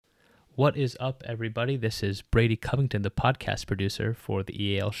What is up, everybody? This is Brady Covington, the podcast producer for the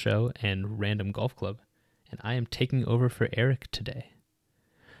EAL show and Random Golf Club, and I am taking over for Eric today.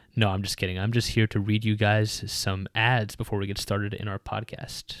 No, I'm just kidding. I'm just here to read you guys some ads before we get started in our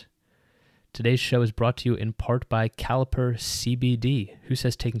podcast. Today's show is brought to you in part by Caliper CBD. Who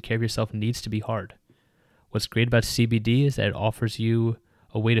says taking care of yourself needs to be hard? What's great about CBD is that it offers you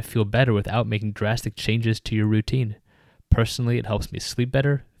a way to feel better without making drastic changes to your routine. Personally, it helps me sleep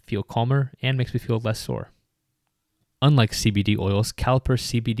better, feel calmer, and makes me feel less sore. Unlike CBD oils, Caliper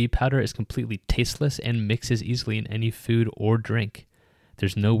CBD powder is completely tasteless and mixes easily in any food or drink.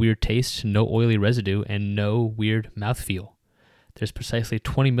 There's no weird taste, no oily residue, and no weird mouthfeel. There's precisely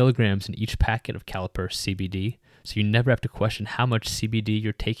 20 milligrams in each packet of Caliper CBD, so you never have to question how much CBD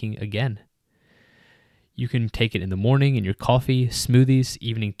you're taking again. You can take it in the morning, in your coffee, smoothies,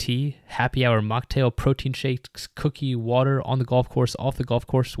 evening tea, happy hour mocktail, protein shakes, cookie, water, on the golf course, off the golf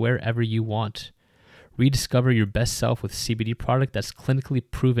course, wherever you want. Rediscover your best self with CBD product that's clinically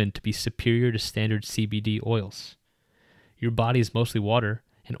proven to be superior to standard CBD oils. Your body is mostly water,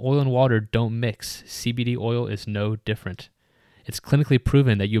 and oil and water don't mix. CBD oil is no different. It's clinically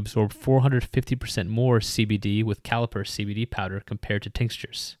proven that you absorb 450% more CBD with Caliper CBD powder compared to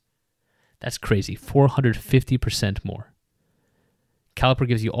tinctures. That's crazy, 450% more. Caliper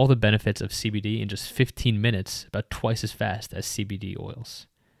gives you all the benefits of CBD in just 15 minutes, about twice as fast as CBD oils.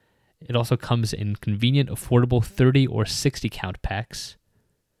 It also comes in convenient, affordable 30 or 60 count packs.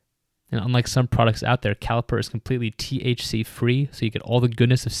 And unlike some products out there, Caliper is completely THC free, so you get all the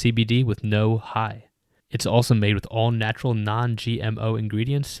goodness of CBD with no high. It's also made with all natural non-GMO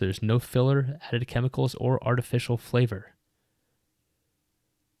ingredients, so there's no filler, added chemicals, or artificial flavor.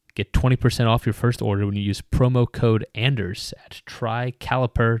 Get 20% off your first order when you use promo code Anders at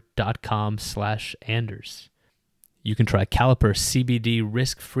trycaliper.com/Anders. You can try Caliper CBD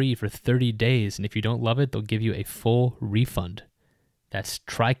risk-free for 30 days, and if you don't love it, they'll give you a full refund. That's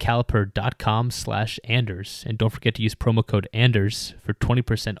trycaliper.com/Anders, and don't forget to use promo code Anders for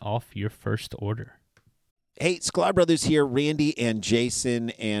 20% off your first order. Hey, Sklar Brothers here, Randy and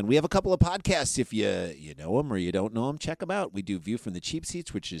Jason, and we have a couple of podcasts. If you know them or you don't know them, check them out. We do View from the Cheap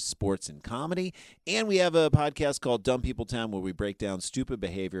Seats, which is sports and comedy, and we have a podcast called Dumb People Town where we break down stupid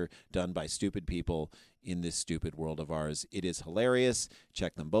behavior done by stupid people in this stupid world of ours. It is hilarious.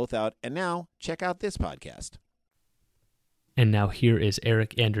 Check them both out, and now check out this podcast. And now here is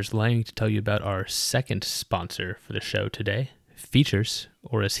Eric Anders Lang to tell you about our second sponsor for the show today, Features,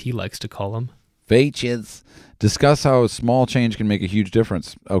 or as he likes to call them, Features. Discuss how a small change can make a huge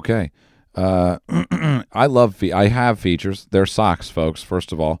difference. Okay. I have Features. They're socks, folks,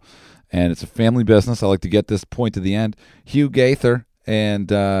 first of all. And it's a family business. I like to get this point to the end. Hugh Gaither and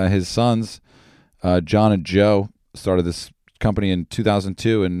his sons, John and Joe, started this company in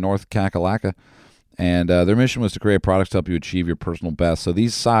 2002 in North Kakalaka. And their mission was to create products to help you achieve your personal best. So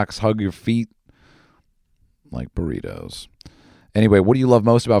these socks hug your feet like burritos. Anyway, what do you love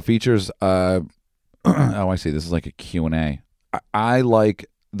most about Features? Oh, I see. This is like a Q&A. I like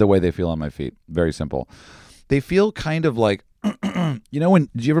the way they feel on my feet. Very simple. They feel kind of like, did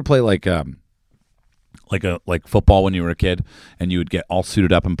you ever play like football when you were a kid and you would get all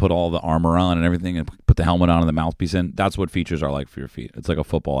suited up and put all the armor on and everything and put the helmet on and the mouthpiece in? That's what Features are like for your feet. It's like a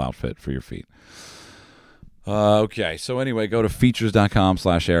football outfit for your feet. Okay, so anyway, go to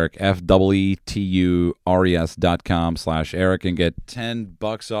features.com/Eric, FEETURES.com/Eric, and get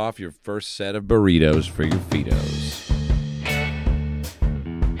 $10 off your first set of burritos for your feetos.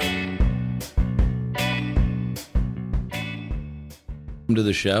 Welcome to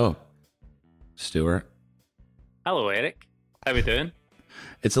the show, Stuart. Hello, Eric. How we doing?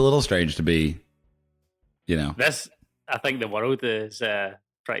 It's a little strange to be, I think the world is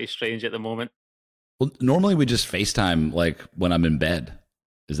pretty strange at the moment. Well, normally we just FaceTime like when I'm in bed.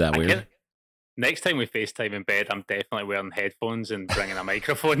 Is that weird? Next time we FaceTime in bed, I'm definitely wearing headphones and bringing a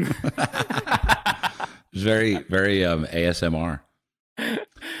microphone. It's very, very ASMR.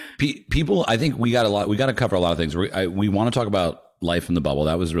 People, I think we got to cover a lot of things. We want to talk about life in the bubble.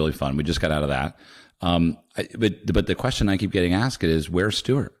 That was really fun. We just got out of that. But the question I keep getting asked is, where's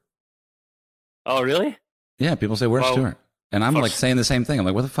Stuart? Oh, really? Yeah, people say, where's Stuart? And I'm like saying the same thing. I'm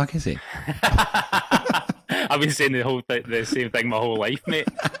like, where the fuck is he? I've been saying the same thing my whole life, mate.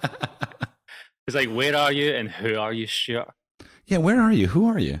 It's like, where are you and who are you, Stuart? Yeah, where are you? Who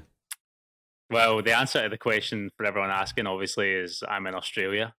are you? Well, the answer to the question for everyone asking, obviously, is I'm in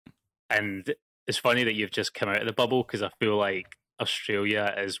Australia. And it's funny that you've just come out of the bubble because I feel like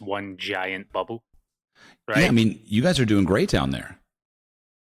Australia is one giant bubble. Right? Yeah, I mean, you guys are doing great down there.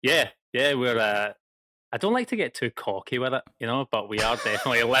 Yeah, we're I don't like to get too cocky with it, but we are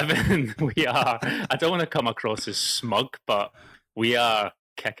definitely living. I don't want to come across as smug, but we are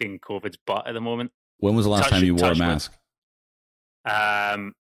kicking COVID's butt at the moment. When was the last time you wore a mask?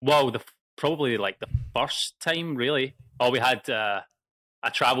 Well, probably like the first time, really. We had, I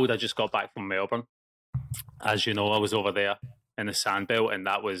travelled, I just got back from Melbourne. As you know, I was over there in the Sandbelt, and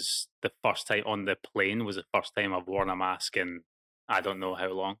that was the first time on the plane, was the first time I've worn a mask in I don't know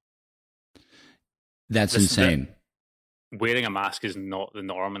how long. That's insane. Wearing a mask is not the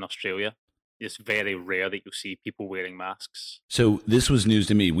norm in Australia. It's very rare that you'll see people wearing masks. So this was news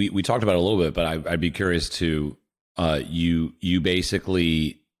to me. We talked about it a little bit, but I'd be curious to you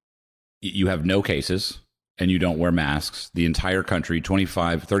basically you have no cases and you don't wear masks. The entire country,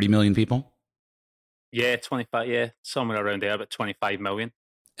 30 million people? Yeah, 25, yeah, somewhere around there, about 25 million.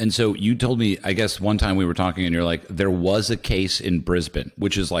 And so you told me, I guess one time we were talking and you're like, there was a case in Brisbane,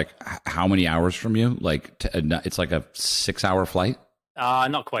 which is like how many hours from you? Like it's like a 6-hour flight?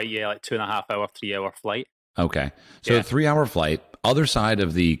 Not quite, yeah, like 2.5 hour, 3-hour flight. Okay. So a 3-hour flight, other side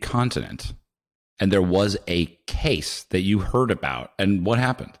of the continent, and there was a case that you heard about. And what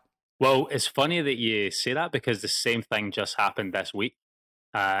happened? Well, it's funny that you say that because the same thing just happened this week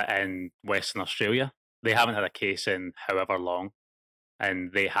in Western Australia. They haven't had a case in however long.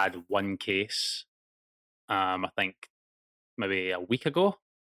 And they had one case, I think maybe a week ago,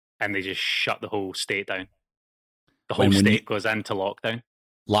 and they just shut the whole state down. The whole state goes into lockdown.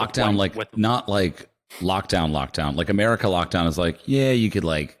 Lockdown, not like lockdown. Like America lockdown is like, yeah, you could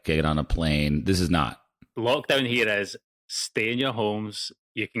like get on a plane. This is not. Lockdown here is stay in your homes.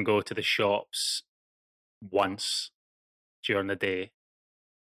 You can go to the shops once during the day.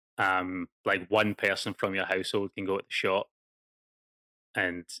 Like one person from your household can go to the shop.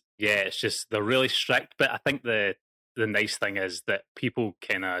 And yeah, it's just, they're really strict. But I think the nice thing is that people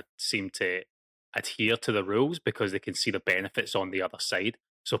kind of seem to adhere to the rules because they can see the benefits on the other side.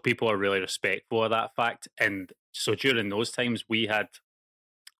 So people are really respectful of that fact. And so during those times, we had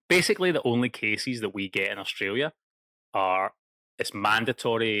basically the only cases that we get in Australia are it's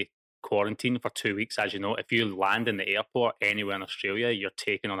mandatory quarantine for 2 weeks. As you know, if you land in the airport anywhere in Australia, you're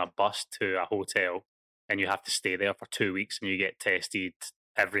taken on a bus to a hotel. And you have to stay there for 2 weeks and you get tested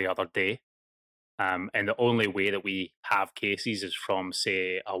every other day. And the only way that we have cases is from,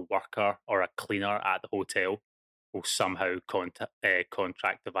 say, a worker or a cleaner at the hotel will somehow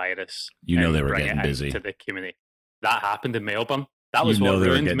contract the virus. You know they were getting busy. To the community. That happened in Melbourne. That was what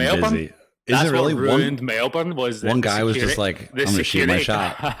ruined Melbourne. Busy. That's Is it really? What ruined Melbourne was one guy was just like, I'm going to shoot my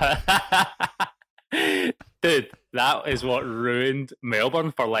shot. Dude, that is what ruined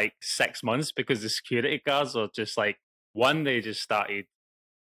Melbourne for like 6 months because the security guards are just like, they just started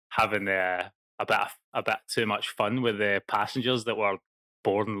having a bit too much fun with the passengers that were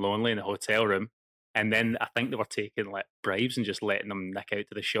bored and lonely in the hotel room. And then I think they were taking like bribes and just letting them nick out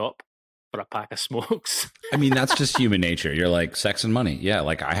to the shop for a pack of smokes. I mean, that's just human nature. You're like, sex and money. Yeah,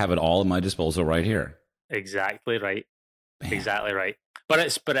 like I have it all at my disposal right here. Exactly right. Man. Exactly right. But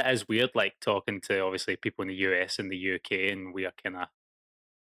it is weird, like talking to obviously people in the US and the UK, and we are kind of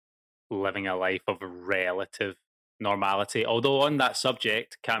living a life of relative normality. Although on that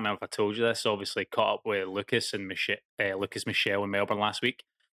subject, can't remember if I told you this. Obviously, caught up with Lucas Michelle in Melbourne last week,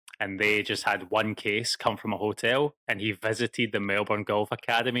 and they just had one case come from a hotel, and he visited the Melbourne Golf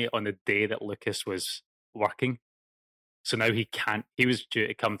Academy on the day that Lucas was working. So now he can't. He was due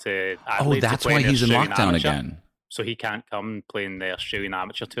to come to Adelaide. Oh, that's why he's in lockdown again. So he can't come play in the Australian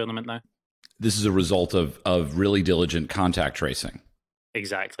Amateur Tournament now. This is a result of really diligent contact tracing.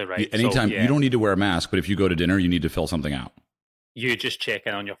 Exactly right. Anytime, you don't need to wear a mask, but if you go to dinner, you need to fill something out. You just check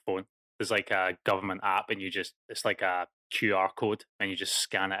in on your phone. There's like a government app, and it's like a QR code, and you just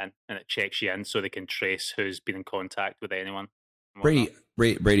scan it in, and it checks you in, so they can trace who's been in contact with anyone. Brady's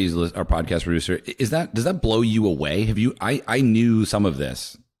our podcast producer. Does that blow you away? Have you? I knew some of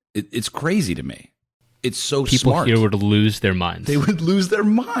this. It's crazy to me. It's so people smart. Here would lose their minds. They would lose their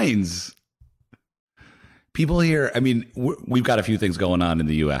minds. People here, I mean, we've got a few things going on in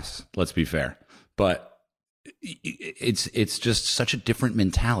the U.S., let's be fair. But it's just such a different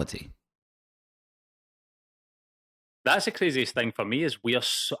mentality. That's the craziest thing for me is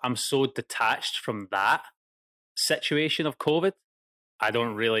I'm so detached from that situation of COVID. I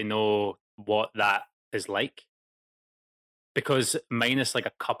don't really know what that is like. Because minus like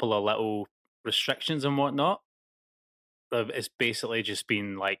a couple of little restrictions and whatnot, it's basically just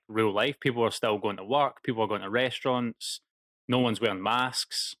been like real life. People are still going to work. People are going to restaurants. No one's wearing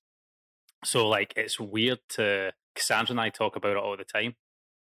masks. So like it's weird Cassandra and I talk about it all the time.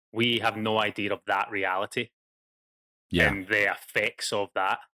 We have no idea of that reality. Yeah. And the effects of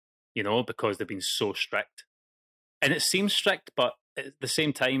that. because they've been so strict. And it seems strict, but at the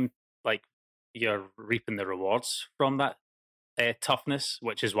same time, like, you're reaping the rewards from that toughness,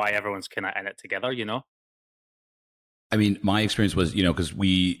 which is why everyone's kind of in it together, I mean, my experience was, because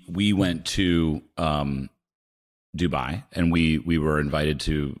we went to Dubai, and we were invited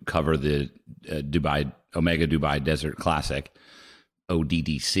to cover the Omega Dubai Desert Classic,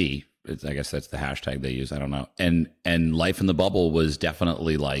 ODDC. I guess that's the hashtag they use. I don't know. And life in the bubble was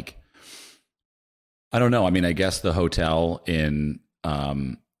definitely like, I don't know. I mean, I guess the hotel in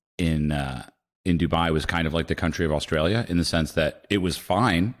Dubai was kind of like the country of Australia in the sense that it was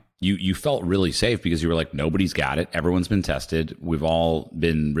fine. You felt really safe because you were like, nobody's got it. Everyone's been tested. We've all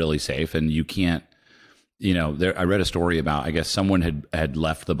been really safe, and you can't. I read a story about, I guess someone had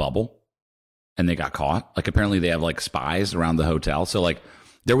left the bubble and they got caught. Like, apparently they have like spies around the hotel. So like,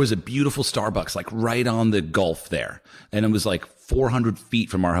 there was a beautiful Starbucks like right on the Gulf there, and it was like 400 feet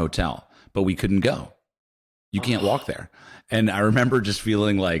from our hotel, but we couldn't go. You can't walk there. And I remember just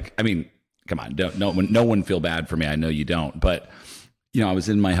feeling like, I mean, come on, no one feel bad for me. I know you don't, but I was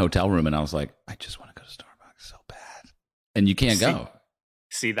in my hotel room and I was like, I just want to go to Starbucks so bad, and you can't go.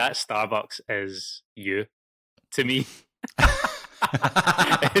 See, that Starbucks is you to me.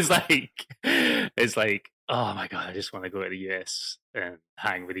 It's like, oh my God, I just want to go to the US and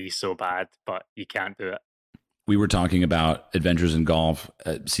hang with you so bad, but you can't do it. We were talking about Adventures in Golf,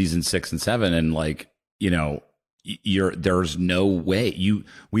 season 6 and 7, and like, there's no way.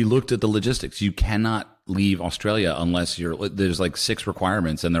 We looked at the logistics. You cannot leave Australia unless there's like 6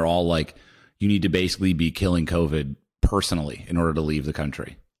 requirements, and they're all like, you need to basically be killing COVID personally in order to leave the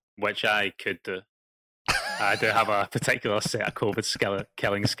country. Which I could do. I do have a particular set of COVID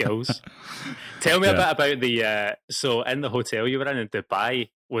killing skills. Tell me a bit about so in the hotel you were in Dubai,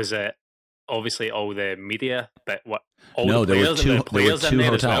 was it obviously all the media, but what? There were two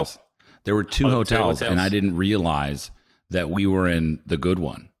hotels. There were two hotels, and I didn't realize that we were in the good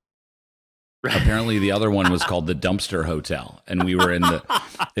one. Apparently the other one was called the Dumpster Hotel, and we were in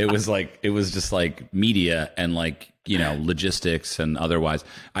it was just like media and like, logistics and otherwise.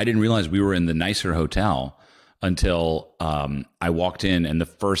 I didn't realize we were in the nicer hotel until I walked in, and the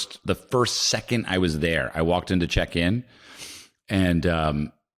first second I was there, I walked in to check in, and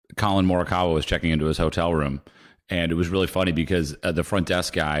Colin Morikawa was checking into his hotel room, and it was really funny because the front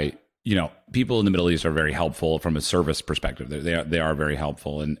desk guy, people in the Middle East are very helpful from a service perspective. They are very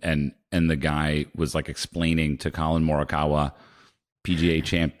helpful, and the guy was like explaining to Colin Morikawa, PGA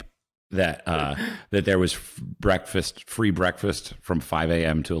champ, that there was free breakfast from 5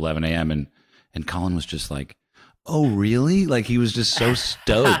 a.m. to 11 a.m. and Colin was just like, oh really? Like, he was just so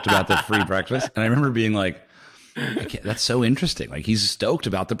stoked about the free breakfast, and I remember being like, that's so interesting. Like, he's stoked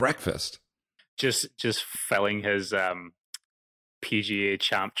about the breakfast. Just filling his PGA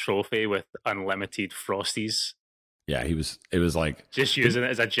champ trophy with unlimited Frosties. Yeah, it was like just using it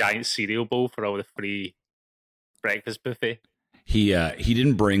as a giant cereal bowl for all the free breakfast buffet. He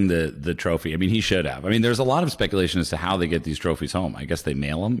didn't bring the trophy. I mean, he should have. I mean, there's a lot of speculation as to how they get these trophies home. I guess they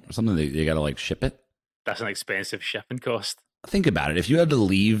mail them or something. They got to like ship it. That's an expensive shipping cost. Think about it. If you had to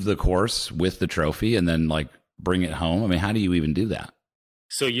leave the course with the trophy and then like bring it home, I mean, how do you even do that?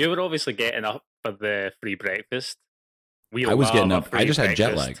 So you were obviously getting up for the free breakfast. I was getting up. I just had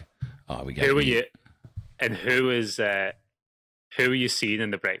jet lag. Oh, who were you? And who were you seeing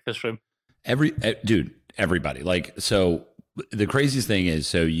in the breakfast room? Everybody. Like, so the craziest thing is,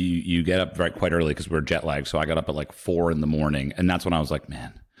 so you get up quite early because we're jet lagged. So I got up at like 4 a.m, and that's when I was like,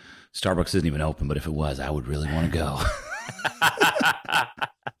 man, Starbucks isn't even open, but if it was, I would really want to go.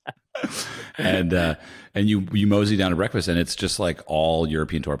 and you mosey down to breakfast, and it's just like all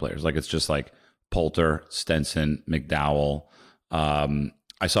European Tour players. Like, it's just like Poulter, Stenson, McDowell.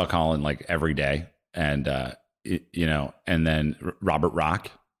 I saw Colin like every day, and and then Robert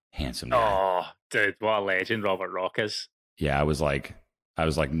Rock, handsome guy. Oh, dude, what a legend Robert Rock is. Yeah, I was like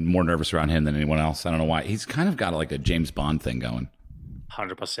more nervous around him than anyone else. I don't know why. He's kind of got like a James Bond thing going.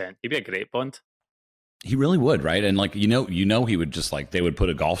 100%. He'd be a great Bond. He really would, right? And like, he would just like, they would put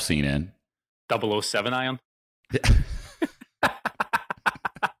a golf scene in. 007 iron.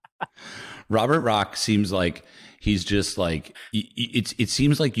 Robert Rock seems like he's just like, it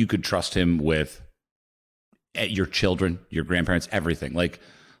seems like you could trust him with your children, your grandparents, everything. Like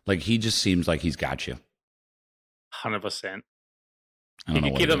he just seems like he's got you. 100%. You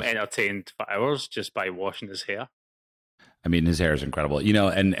could keep him entertained for hours just by washing his hair. I mean, his hair is incredible.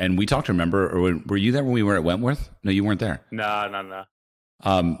 And we talked, remember, or were you there when we were at Wentworth? No, you weren't there. No.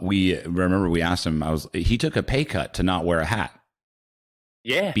 We asked him, he took a pay cut to not wear a hat.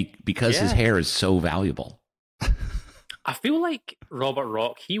 Yeah. Because his hair is so valuable. I feel like Robert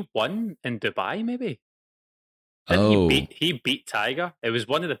Rock, he won in Dubai, maybe. Oh, He beat Tiger. It was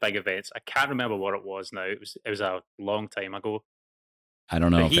one of the big events. I can't remember what it was now. It was a long time ago. I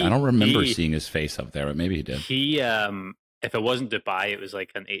don't know. I don't remember he, seeing his face up there, but maybe he did. He if it wasn't Dubai, it was like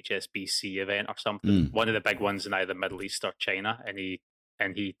an HSBC event or something. One of the big ones in either Middle East or China, and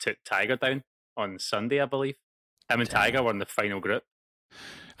he took Tiger down on Sunday, I believe. Him and Tiger were in the final group.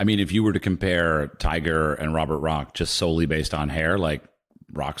 I mean, if you were to compare Tiger and Robert Rock just solely based on hair, like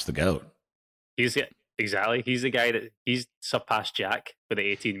Rock's the GOAT. Exactly. He's the guy he's surpassed Jack with the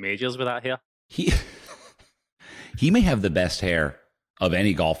 18 majors with that hair. He may have the best hair of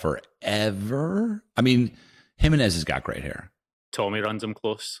any golfer ever. I mean, Jimenez has got great hair. Tommy runs him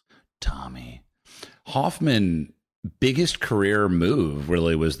close. Tommy. Hoffman, biggest career move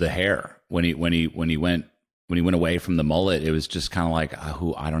really was the hair. When he went away from the mullet, it was just kind of like,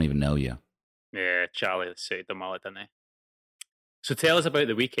 I don't even know you. Yeah, Charlie suited the mullet, didn't he? So tell us about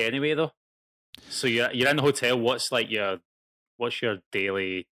the week anyway, though. So you're in the hotel. What's your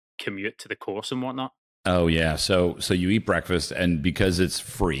daily commute to the course and whatnot? Oh yeah, so you eat breakfast, and because it's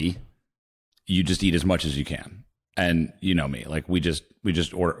free, you just eat as much as you can. And you know me, like we just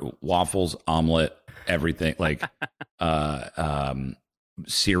order waffles, omelet, everything, like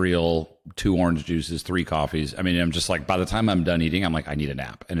cereal, 2 orange juices, 3 coffees. I mean, I'm just like, by the time I'm done eating, I'm like, I need a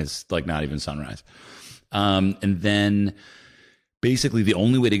nap, and it's like not even sunrise. And then basically the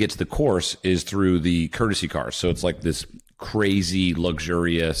only way to get to the course is through the courtesy cars. So it's like this crazy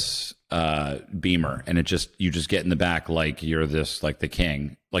luxurious Beamer, and you just get in the back like you're the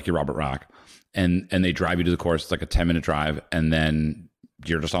king, like you're Robert Rock, and they drive you to the course. It's like a 10-minute drive, and then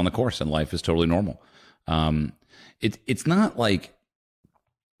you're just on the course, and life is totally normal. It's not like,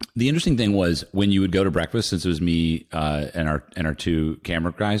 the interesting thing was when you would go to breakfast, since it was me and our 2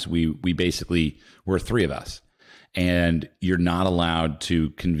 camera guys, we basically were 3 of us, and you're not allowed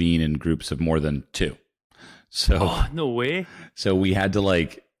to convene in groups of more than 2. So no way. So we had to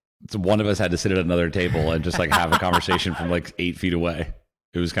one of us had to sit at another table and just like have a conversation from like 8 feet away.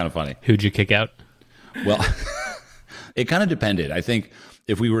 It was kind of funny. Who'd you kick out? Well, it kind of depended. I think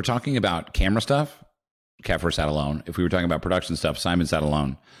if we were talking about camera stuff, Kerr sat alone. If we were talking about production stuff, Simon sat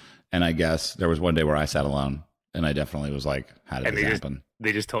alone. And I guess there was one day where I sat alone, and I definitely was like, how did this happen?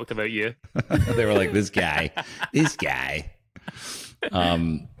 They just talked about you. They were like, this guy.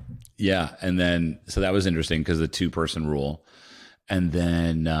 Yeah. And then, so that was interesting because the 2-person rule. And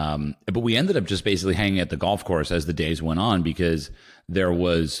then, but we ended up just basically hanging at the golf course as the days went on, because there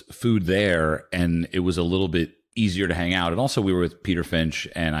was food there and it was a little bit easier to hang out. And also we were with Peter Finch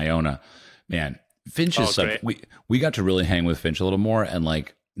and Iona. Man, Finch is we got to really hang with Finch a little more. And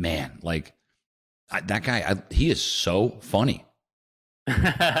that guy, he is so funny.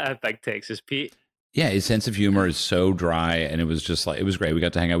 Big Texas Pete. Yeah, his sense of humor is so dry, and it was just it was great. We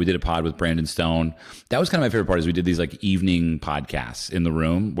got to hang out. We did a pod with Brandon Stone. That was kind of my favorite part, is we did these like evening podcasts in the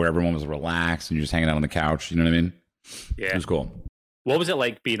room where everyone was relaxed and you're just hanging out on the couch. You know what I mean? Yeah. It was cool. What was it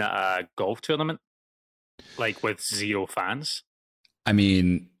like being at a golf tournament? Like with 0 fans? I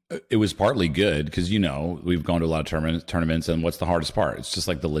mean, it was partly good because, we've gone to a lot of tournaments, and what's the hardest part? It's just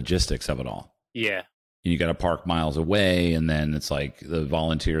like the logistics of it all. Yeah. You got to park miles away, and then it's like the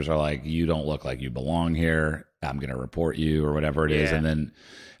volunteers are like, you don't look like you belong here. I'm going to report you, or whatever it is.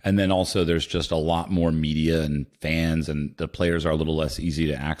 And then also there's just a lot more media and fans, and the players are a little less easy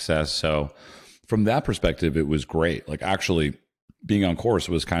to access. So from that perspective, it was great. Like actually being on course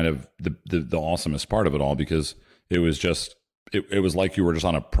was kind of the awesomest part of it all, because it was just, it was like you were just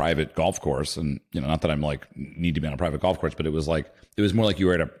on a private golf course. And, not that I'm like need to be on a private golf course, but it was more like you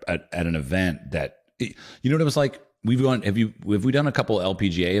were at an event that, you know what it was like? Have we done a couple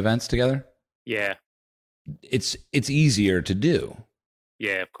LPGA events together? Yeah. It's easier to do.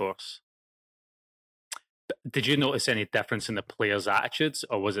 Yeah, of course. Did you notice any difference in the players' attitudes,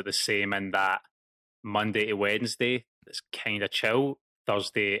 or was it the same in that Monday to Wednesday it's kind of chill,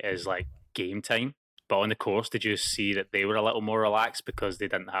 Thursday is like game time? But on the course, did you see that they were a little more relaxed because they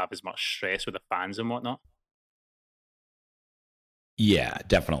didn't have as much stress with the fans and whatnot? Yeah,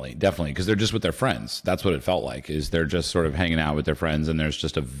 definitely. Because they're just with their friends. That's what it felt like, is they're just sort of hanging out with their friends, and there's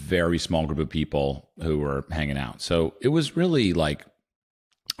just a very small group of people who were hanging out. So it was really like,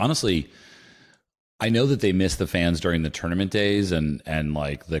 honestly, I know that they miss the fans during the tournament days and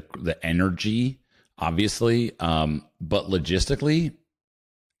like the energy, obviously. But logistically,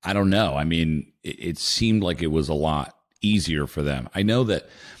 I don't know. I mean, it seemed like it was a lot easier for them. I know the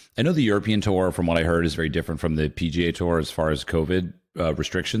European Tour, from what I heard, is very different from the PGA Tour as far as COVID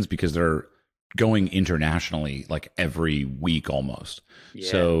restrictions, because they're going internationally like every week almost.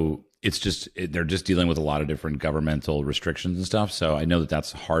 Yeah. So they're just dealing with a lot of different governmental restrictions and stuff. So I know that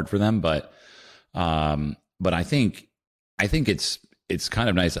that's hard for them, but I think it's kind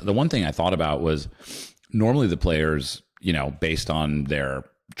of nice. The one thing I thought about was normally the players, you know, based on their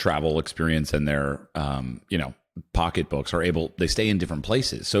travel experience and their you know, pocketbooks they stay in different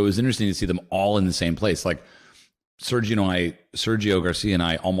places. So it was interesting to see them all in the same place. Like Sergio Garcia and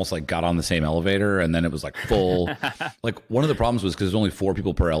I almost like got on the same elevator, and then it was like full. Like one of the problems was because there's only 4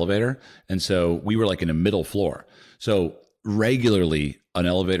 people per elevator, and so we were like in a middle floor. So regularly an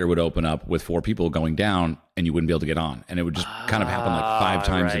elevator would open up with 4 people going down, and you wouldn't be able to get on, and it would just kind of happen like 5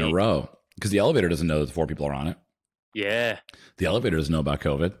 times in a row because the elevator doesn't know that the 4 people are on it. Yeah, the elevator doesn't know about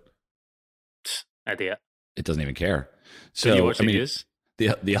COVID. Idea. It doesn't even care. So you watch the news?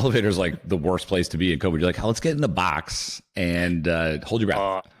 The elevator is like the worst place to be in COVID. You're like, let's get in the box and hold your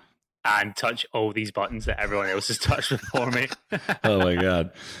breath. And touch all these buttons that everyone else has touched before me. Oh my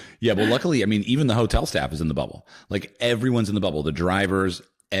God. Yeah, but luckily, I mean, even the hotel staff is in the bubble. Like everyone's in the bubble. The drivers,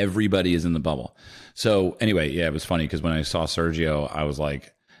 everybody is in the bubble. So anyway, yeah, it was funny because when I saw Sergio, I was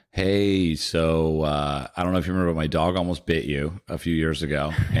like, hey, so I don't know if you remember, but my dog almost bit you a few years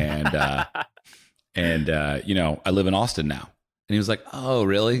ago. And you know, I live in Austin now. And he was like, oh,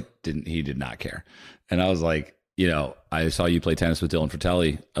 really? He did not care. And I was like, you know, I saw you play tennis with Dylan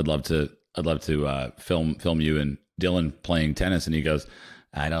Fratelli. I'd love to film you and Dylan playing tennis. And he goes,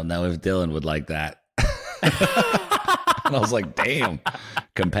 I don't know if Dylan would like that. And I was like, damn,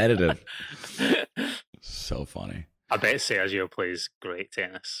 competitive. So funny. I bet Sergio plays great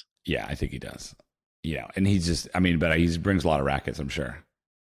tennis. Yeah, I think he does. Yeah, and he's just, I mean, but he brings a lot of rackets, I'm sure.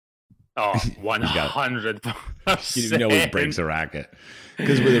 Oh, 100%. You know he breaks a racket.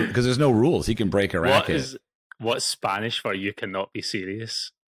 Because there's no rules. He can break a racket. What's Spanish for you cannot be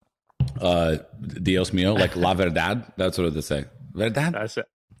serious? Dios mío, like la verdad. That's what they say. Verdad? That's it.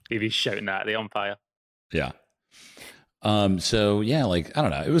 He'd be shouting that at the umpire. Yeah. So, yeah, like, I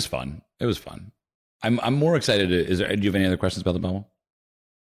don't know. It was fun. I'm more excited. Do you have any other questions about the bubble?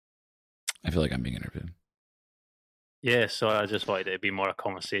 I feel like I'm being interviewed. Yeah, so I just wanted it to be more a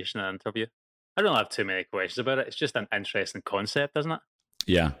conversation than an interview. I don't have too many questions about it. It's just an interesting concept, isn't it?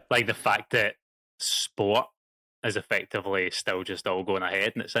 Yeah. Like the fact that sport is effectively still just all going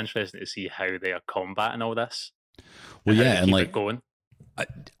ahead, and it's interesting to see how they are combating all this. Well, yeah, and like going.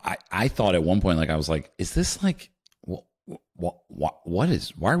 I thought at one point, like I was like, is this like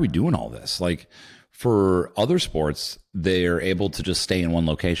why are we doing all this? Like for other sports, they're able to just stay in one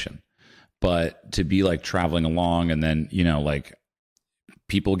location. But to be like traveling along and then, you know, like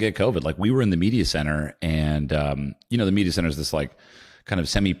people get COVID. Like we were in the media center and, you know, the media center is this like kind of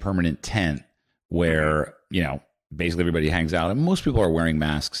semi-permanent tent where, you know, basically everybody hangs out and most people are wearing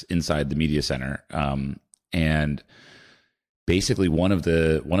masks inside the media center. And basically one of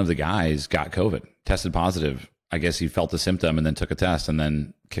the guys got COVID, tested positive. I guess he felt the symptom and then took a test and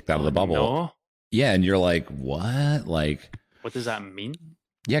then kicked out of the bubble. No. Yeah. And you're like, what? Like, what does that mean?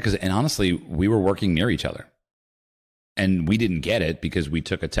 Yeah, and honestly, we were working near each other, and we didn't get it because we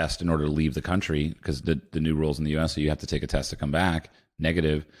took a test in order to leave the country because the new rules in the U.S. So you have to take a test to come back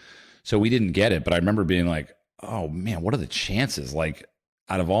negative. So we didn't get it, but I remember being like, "Oh man, what are the chances?" Like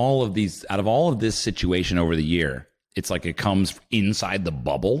out of all of this situation over the year, it's like it comes inside the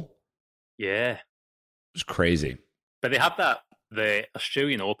bubble. Yeah, it's crazy. But they have the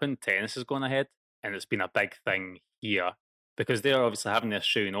Australian Open tennis is going ahead, and it's been a big thing here. Because they're obviously having the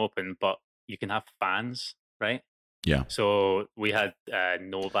Australian Open, but you can have fans, right? Yeah. So we had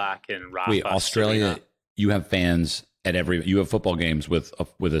Novak and Rafa. Wait, Australia, Serena. You have fans at you have football games with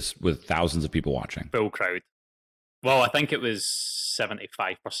thousands of people watching. Full crowd. Well, I think it was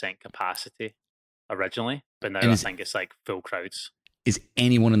 75% capacity originally, but now I think it's like full crowds. Is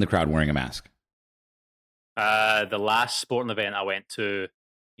anyone in the crowd wearing a mask? The last sporting event I went to,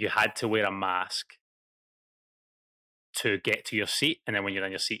 you had to wear a mask to get to your seat, and then when you're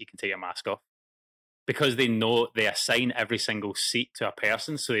in your seat you can take your mask off because they assign every single seat to a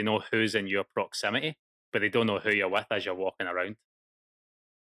person, so they know who's in your proximity, but they don't know who you're with as you're walking around.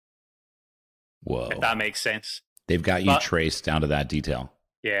 Whoa, if that makes sense. They've got you traced down to that detail.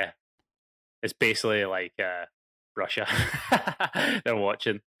 Yeah, it's basically like Russia. They're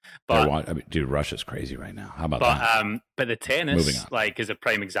watching. But I mean, dude, Russia's crazy right now. How about that? But the tennis, like, is a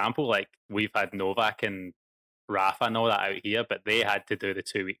prime example. Like we've had Novak and Rafa and all that out here, but they had to do the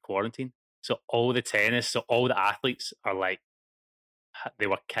 2-week quarantine. So all the athletes are like, they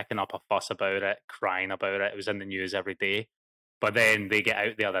were kicking up a fuss about it, crying about it. It was in the news every day. But then they get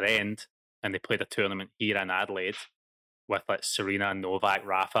out the other end and they played a tournament here in Adelaide with like Serena, Novak,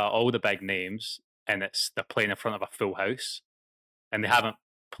 Rafa, all the big names, and they're playing in front of a full house. And they haven't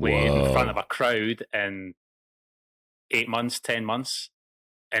play it in Whoa. front of a crowd in 8 months, 10 months.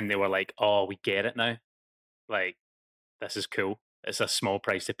 And they were like, oh, we get it now. Like, this is cool. It's a small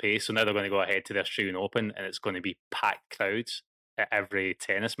price to pay. So now they're going to go ahead to the Australian Open and it's going to be packed crowds at every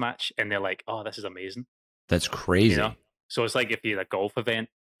tennis match. And they're like, oh, this is amazing. That's crazy. You know? So it's like if you had a golf event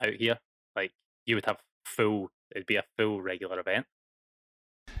out here, like you would have it'd be a full regular event.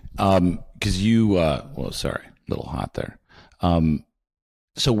 Because sorry, a little hot there.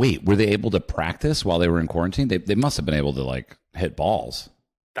 So wait, were they able to practice while they were in quarantine? They must have been able to like hit balls.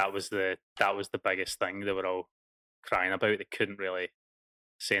 That was the biggest thing. They were all crying about. They couldn't really,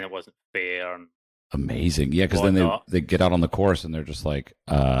 saying it wasn't fair. And amazing, yeah. Because then they get out on the course and they're just like,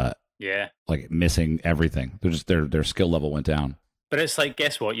 like missing everything. They're just their skill level went down. But it's like,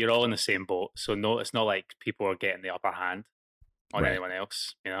 guess what? You're all in the same boat. So no, it's not like people are getting the upper hand on anyone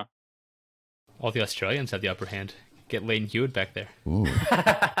else. You know, all the Australians have the upper hand. Get Leighton Hewitt back there. Ooh.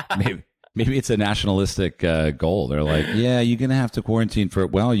 Maybe it's a nationalistic goal. They're like, yeah, you're going to have to quarantine for,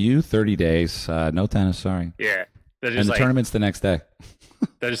 30 days. No tennis, sorry. Yeah. And the tournament's the next day.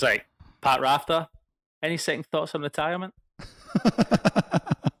 They're just like, Pat Rafter, any second thoughts on retirement?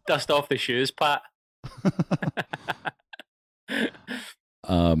 Dust off the shoes, Pat.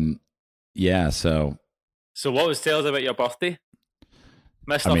 Yeah, so. So what was tales about your birthday?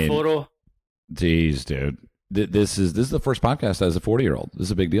 Mr. Foro? Geez, dude. This is the first podcast as a 40-year-old. This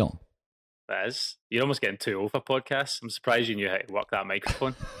is a big deal. That is. You're almost getting too old for podcasts. I'm surprised you knew how to work that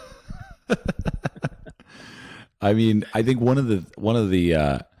microphone. I mean, I think one of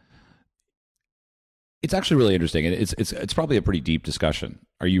the it's actually really interesting, and it's probably a pretty deep discussion.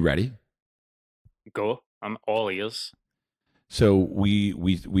 Are you ready? Go. I'm all ears. So we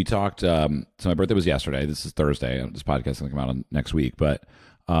talked. So my birthday was yesterday. This is Thursday. This podcast is going to come out next week. But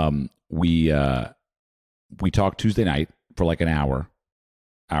we talked Tuesday night for like an hour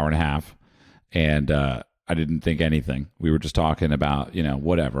and a half, and I didn't think anything. We were just talking about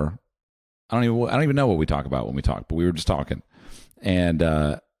whatever. I don't even know what we talk about when we talk, but we were just talking, and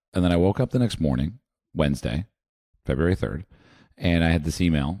then I woke up the next morning, Wednesday, February 3rd, and I had this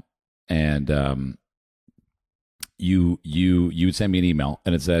email, and you would send me an email,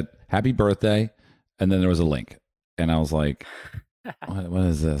 and it said happy birthday, and then there was a link, and I was like, what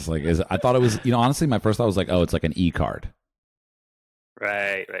is this? Like, I thought it was, honestly, my first thought was like, oh, it's like an e-card.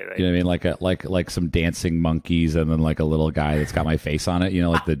 Right. You know what I mean? Like some dancing monkeys, and then like a little guy that's got my face on it.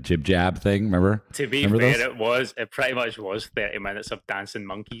 Like the jib jab thing. Remember? To be fair, it pretty much was 30 minutes of dancing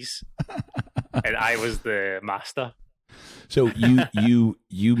monkeys, and I was the master. So you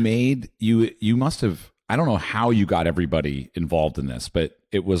must have. I don't know how you got everybody involved in this, but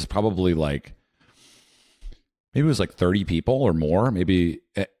it was probably like. Maybe it was like 30 people or more, maybe,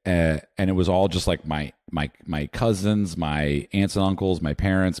 and it was all just like my cousins, my aunts and uncles, my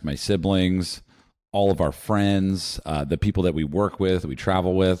parents, my siblings, all of our friends, the people that we work with, we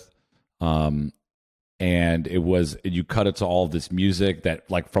travel with, and you cut it to all of this music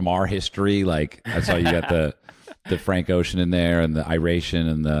that like from our history, like that's how you got the Frank Ocean in there and the Iration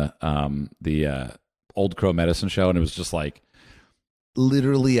and the Old Crow Medicine Show, and it was just like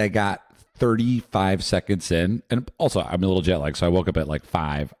literally I got 35 seconds in, and also I'm a little jet lagged, so I woke up at like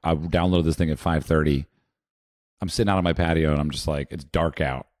 5. I downloaded this thing at 5:30. I'm sitting out on my patio, and I'm just like, it's dark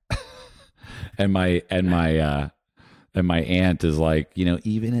out, and my aunt is like,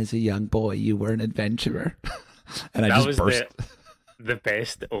 even as a young boy, you were an adventurer, and that I just burst. The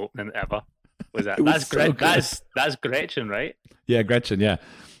best opening ever. Was that? That's Gretchen, right? Yeah, Gretchen. Yeah,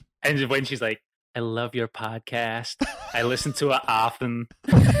 and when she's like, I love your podcast. I listen to it often.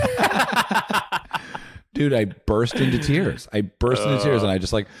 Dude, I burst into tears. And I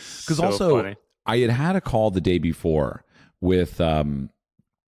just like, because so also funny. I had a call the day before with Nora,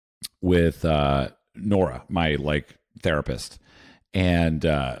 my like therapist, and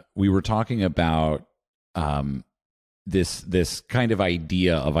we were talking about this kind of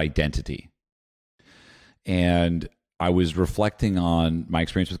idea of identity, and I was reflecting on my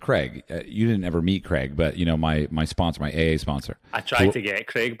experience with Craig. You didn't ever meet Craig, but my sponsor, my AA sponsor. I tried to get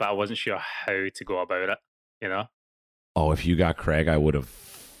Craig, but I wasn't sure how to go about it. Oh, if you got Craig, I would have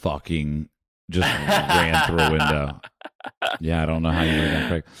fucking just ran through a window. Yeah, I don't know how you would have got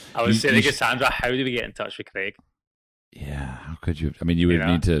Craig. I was saying to Cassandra, how do we get in touch with Craig? Yeah, how could you? I mean, you would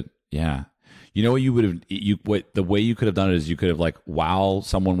need to. Yeah, you know what you would have. The way you could have done it is you could have like while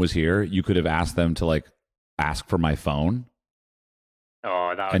someone was here, you could have asked them to like. Ask for my phone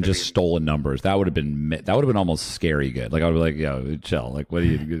and just stolen numbers. That would have been almost scary good. Like I would be like, yo, chill. Like, what do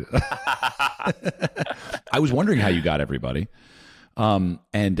you? I was wondering how you got everybody. And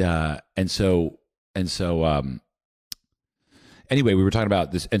so anyway, we were talking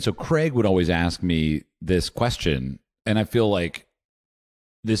about this. And so Craig would always ask me this question. And I feel like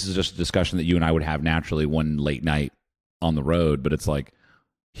this is just a discussion that you and I would have naturally one late night on the road. But it's like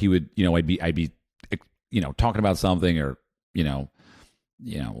he would, I'd be, talking about something or,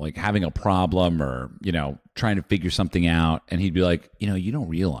 like having a problem or, trying to figure something out. And he'd be like, you don't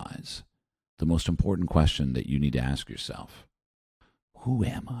realize the most important question that you need to ask yourself. Who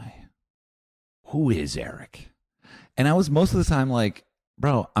am I? Who is Eric? And I was most of the time like,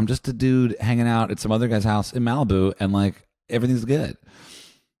 bro, I'm just a dude hanging out at some other guy's house in Malibu and like everything's good.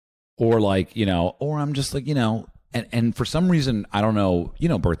 Or like, or I'm just like, and for some reason, I don't know,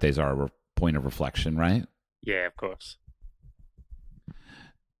 birthdays are a point of reflection, right? Yeah, of course.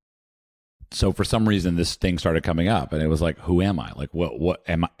 So for some reason, this thing started coming up and it was like, who am I? Like, what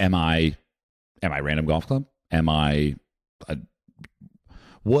am I Random Golf Club? Am I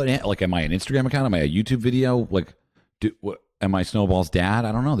am I an Instagram account? Am I a YouTube video? Like, am I Snowball's dad?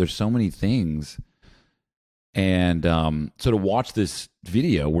 I don't know. There's so many things. And so to watch this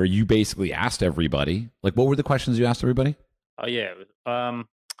video where you basically asked everybody, like, what were the questions you asked everybody? Oh yeah,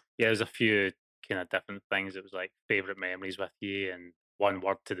 there's a few kind of different things. It was like favorite memories with you and one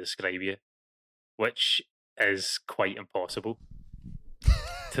word to describe you, which is quite impossible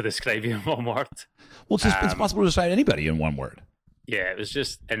to describe you in one word. Well, it's possible to describe anybody in one word. Yeah, it was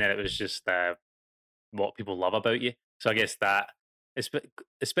just what people love about you. So I guess that,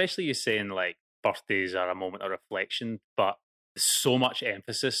 especially you saying like birthdays are a moment of reflection, but so much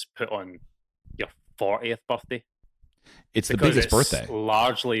emphasis put on your 40th birthday. It's the biggest birthday.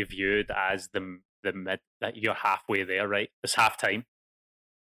 Largely viewed as the mid, that you're halfway there, right? It's half time.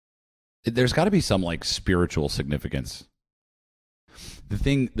 There's got to be some like spiritual significance. The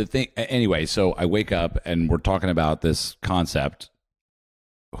thing. Anyway, so I wake up and we're talking about this concept.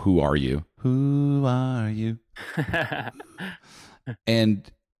 Who are you? Who are you?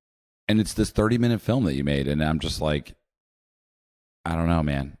 and it's this 30-minute film that you made, and I'm just like, I don't know,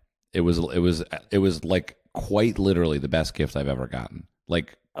 man. It was like quite literally the best gift I've ever gotten.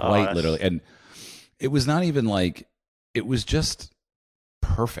 Like quite literally, and it was not even like, it was just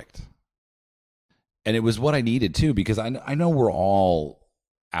perfect. And it was what I needed too, because I know we're all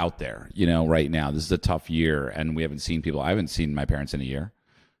out there, right now. This is a tough year, and we haven't seen people. I haven't seen my parents in a year,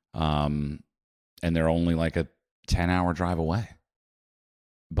 and they're only like a 10-hour drive away.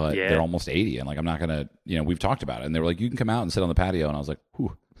 But they're almost 80, and like I'm not gonna, we've talked about it, and they were like, you can come out and sit on the patio, and I was like,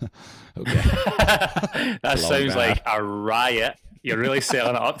 whew, okay. That sounds like a riot. You're really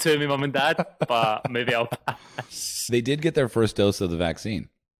selling it up to me, Mum and Dad, but maybe I'll pass. They did get their first dose of the vaccine.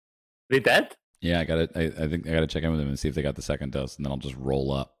 They did? Yeah, I think I got to check in with them and see if they got the second dose, and then I'll just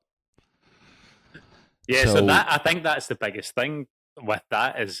roll up. Yeah, so that, I think that's the biggest thing with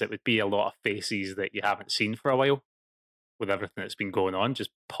that, is it would be a lot of faces that you haven't seen for a while with everything that's been going on,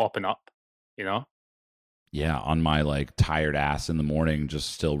 just popping up, Yeah, on my like tired ass in the morning,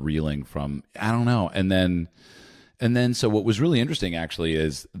 just still reeling from, I don't know. And then so what was really interesting actually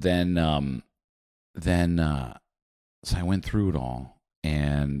is then so I went through it all,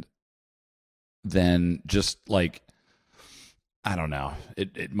 and then just like, I don't know,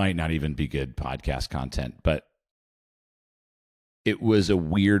 it might not even be good podcast content, but it was a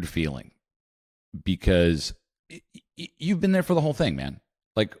weird feeling because you've been there for the whole thing, man.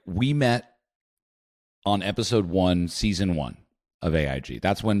 Like, we met on episode 1, season 1 of AIG.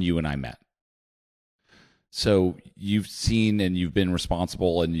 That's when you and I met. So you've seen and you've been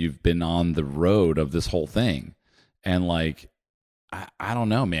responsible and you've been on the road of this whole thing. And like, I don't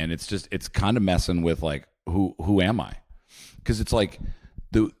know, man. It's kind of messing with like, who am I? Because it's like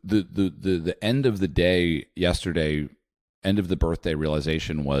the end of the day yesterday, end of the birthday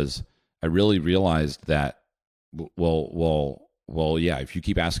realization was, I really realized that, well, yeah, if you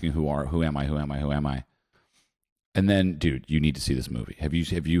keep asking who am I? And then, dude, you need to see this movie. Have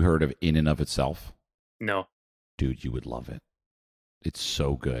you heard of In and of Itself? No. Dude, you would love it. It's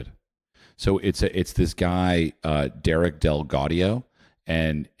so good. So it's this guy, Derek Del Gaudio,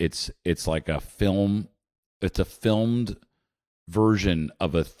 and it's like a film. It's a filmed version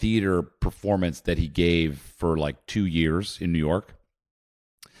of a theater performance that he gave for like 2 years in New York.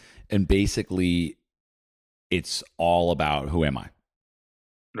 And basically, it's all about who am I?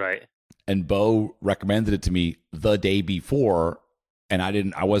 Right. And Bo recommended it to me the day before, and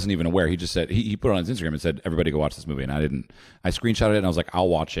I wasn't even aware. He just said, he put it on his Instagram and said, everybody go watch this movie. And I screenshotted it and I was like, I'll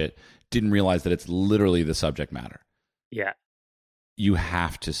watch it. Didn't realize that it's literally the subject matter. Yeah. You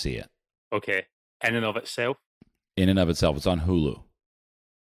have to see it. Okay. In and of itself? In and of itself. It's on Hulu.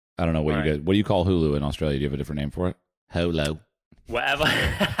 I don't know what what do you call Hulu in Australia? Do you have a different name for it? Holo. Whatever.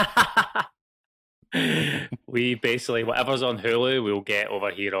 We basically, whatever's on Hulu, we'll get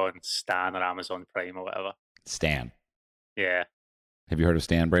over here on Stan or Amazon Prime or whatever. Stan. Yeah. Have you heard of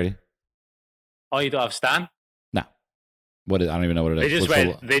Stan, Brady? Oh, you don't have Stan? No. What is? I don't even know what it is.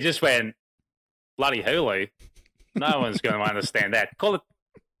 They just went, bloody Hulu. No one's going to understand that. Call it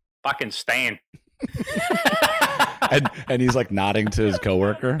fucking Stan. and he's like nodding to his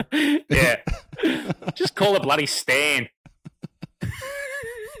coworker. Yeah. Just call it bloody Stan.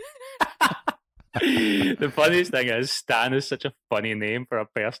 The funniest thing is Stan is such a funny name for a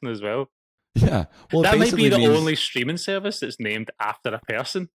person as well. Yeah. Well, that might be the only streaming service that's named after a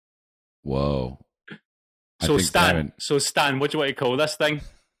person. Whoa. So Stan, what do you want to call this thing?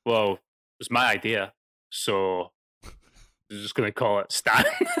 Well, it was my idea, so I'm just going to call it Stan.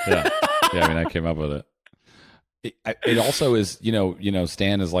 Yeah. I mean, I came up with it. It also is,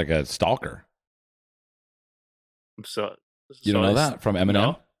 Stan is like a stalker. So you don't know that from Eminem?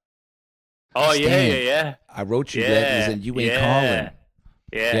 No? Oh, Stan, yeah. I wrote you letters and you ain't calling.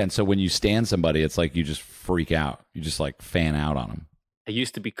 Yeah. And so when you stan somebody, it's like you just freak out. You just like fan out on them. I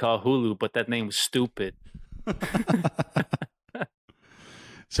used to be called Hulu, but that name was stupid.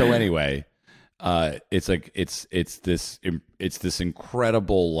 So anyway, it's this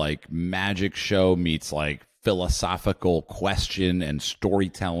incredible like magic show meets like philosophical question and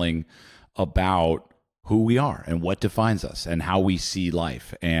storytelling about who we are and what defines us and how we see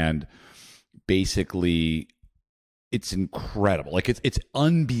life. And basically it's incredible. Like it's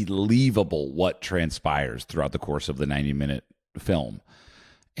unbelievable what transpires throughout the course of the 90-minute film.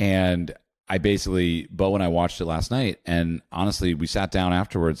 And Bo and I watched it last night, and honestly, we sat down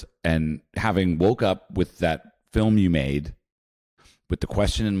afterwards, and having woke up with that film you made, with the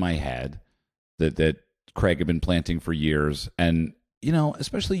question in my head that Craig had been planting for years, and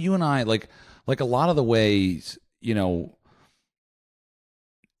especially you and I, like a lot of the ways, I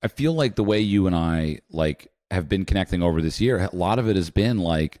feel like the way you and I like have been connecting over this year, a lot of it has been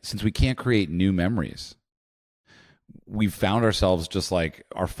like, since we can't create new memories, we've found ourselves just like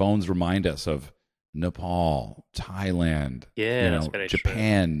our phones remind us of Nepal, Thailand,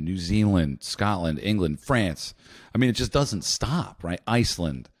 Japan, true. New Zealand, Scotland, England, France. I mean, it just doesn't stop, right?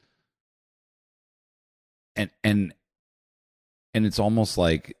 Iceland. And it's almost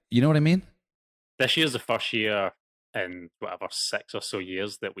like, you know what I mean? This year's the first year in whatever 6 or so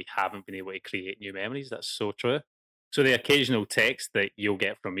years that we haven't been able to create new memories. That's so true. So the occasional text that you'll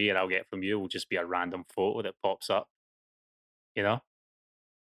get from me or I'll get from you will just be a random photo that pops up.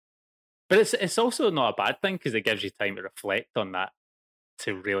 But it's also not a bad thing because it gives you time to reflect on that,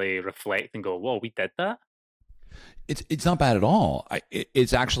 to really reflect and go, whoa, we did that? It's not bad at all.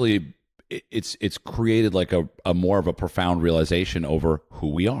 It's actually it's created like a more of a profound realization over who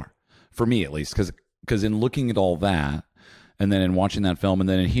we are, for me at least, because in looking at all that and then in watching that film and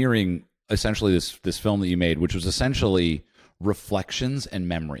then in hearing essentially this film that you made, which was essentially reflections and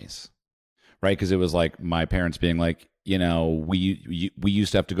memories, right? Because it was like my parents being like, we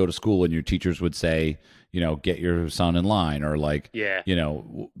used to have to go to school and your teachers would say, get your son in line, or like,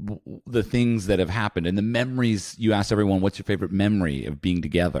 the things that have happened and the memories. You asked everyone, what's your favorite memory of being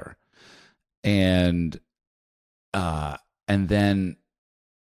together? And then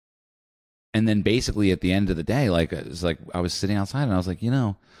basically at the end of the day, like, it's like I was sitting outside and I was like,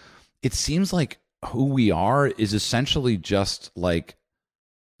 it seems like who we are is essentially just like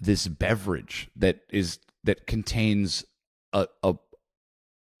this beverage that contains a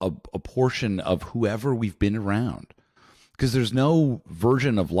portion of whoever we've been around. Because there's no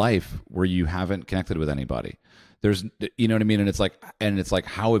version of life where you haven't connected with anybody. There's, you know what I mean? And it's like,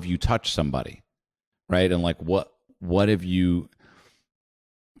 how have you touched somebody? Right. And like, what have you,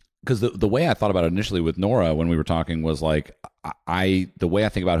 because the way I thought about it initially with Nora when we were talking was like, the way I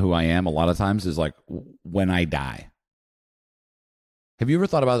think about who I am a lot of times is like when I die. Have you ever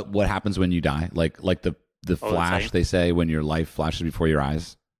thought about what happens when you die? Like the flash they say when your life flashes before your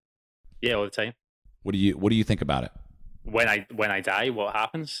eyes? Yeah, all the time. What do you think about it? When I die, what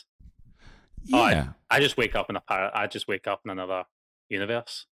happens? Yeah. I just wake up in another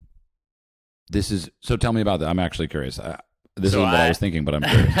universe. So tell me about that. I'm actually curious. This isn't what I was thinking, but I'm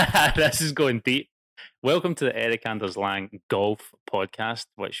curious. This is going deep. Welcome to the Eric Anders Lang Golf Podcast,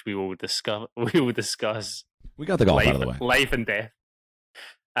 which we will discuss. We got the golf out of the way. Life and death.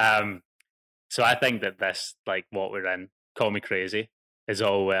 So I think that this, like what we're in, call me crazy, is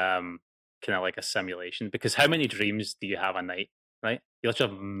all kind of like a simulation. Because how many dreams do you have a night, right? You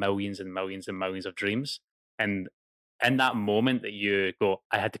literally have millions and millions and millions of dreams. And in that moment that you go,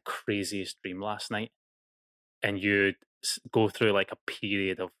 I had the craziest dream last night, and you go through like a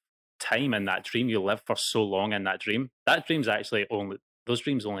period of time in that dream, you live for so long in that dreams actually those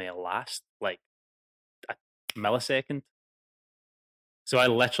dreams only last like millisecond. So I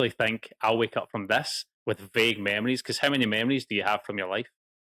literally think I'll wake up from this with vague memories, because how many memories do you have from your life?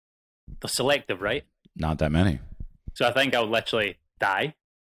 They're selective, right? Not that many. So I think I'll literally die,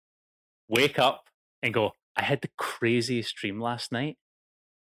 wake up, and go, I had the craziest dream last night.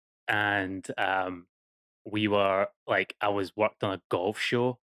 And we were like, I was worked on a golf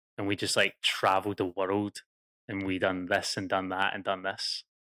show, and we just like traveled the world, and we done this and done that and done this.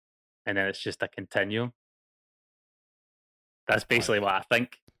 And then it's just a continuum. That's basically what I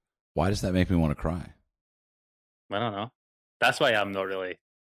think. Why does that make me want to cry? I don't know. That's why I'm not really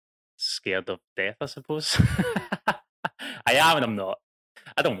scared of death, I suppose. I am and I'm not.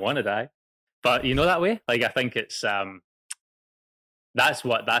 I don't want to die. But you know that way? Like I think it's that's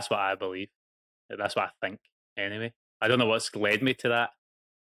what I believe. That's what I think anyway. I don't know what's led me to that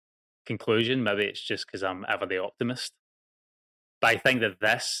conclusion. Maybe it's just because I'm ever the optimist. But I think that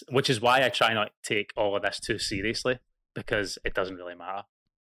this, which is why I try not to take all of this too seriously, because it doesn't really matter,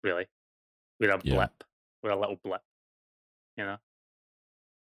 really. We're a blip. Yeah. We're a little blip, you know?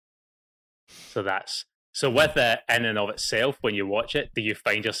 So with it in and of itself, when you watch it, do you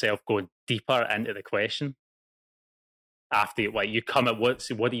find yourself going deeper into the question? After like you come at what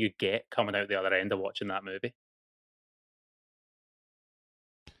do you get coming out the other end of watching that movie?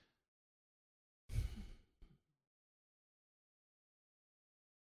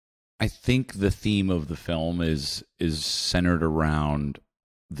 I think the theme of the film is centered around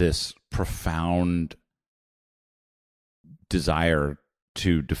this profound desire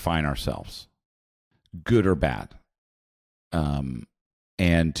to define ourselves, good or bad,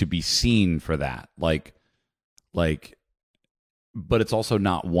 and to be seen for that. Like, but it's also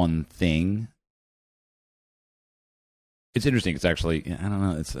not one thing. It's interesting. It's actually, I don't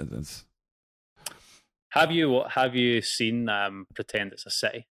know. It's. Have you seen Pretend It's a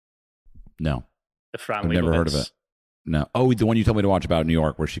City? No, The Fran I've never heard of Lebowitz? it. No. Oh, the one you told me to watch about New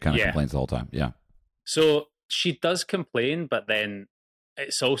York, where she kind of complains the whole time. Yeah. So she does complain, but then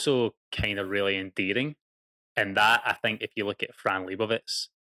it's also kind of really endearing. And that, I think, if you look at Fran Lebowitz,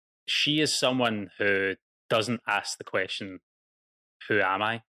 she is someone who doesn't ask the question, who am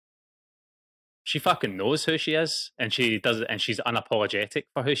I? She fucking knows who she is, and she does it, and she's unapologetic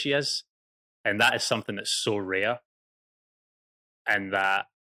for who she is. And that is something that's so rare. And that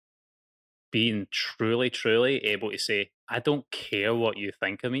being truly, truly able to say, I don't care what you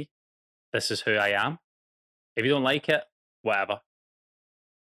think of me. This is who I am. If you don't like it, whatever.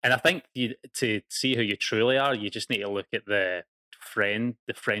 And I think to see who you truly are, you just need to look at the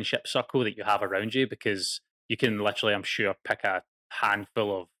friendship circle that you have around you, because you can literally, I'm sure, pick a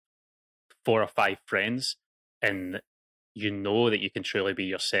handful of 4 or 5 friends, and you know that you can truly be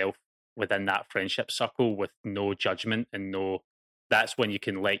yourself within that friendship circle with no judgment and that's when you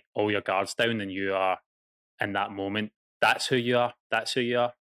can let all your guards down, and you are in that moment. That's who you are. That's who you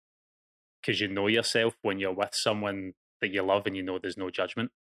are. Because you know yourself when you're with someone that you love and you know there's no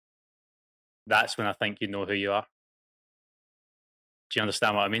judgment. That's when I think you know who you are. Do you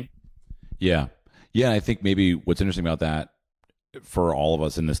understand what I mean? Yeah. Yeah. And I think maybe what's interesting about that for all of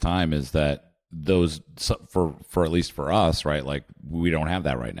us in this time is that for at least for us, right? Like we don't have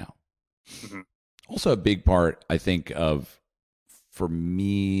that right now. Mm-hmm. Also a big part, I think, for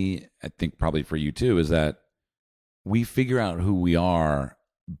me, I think probably for you too, is that we figure out who we are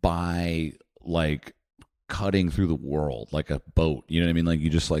by like cutting through the world like a boat. You know what I mean? Like you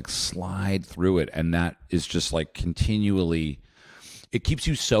just like slide through it, and that is just like continually, it keeps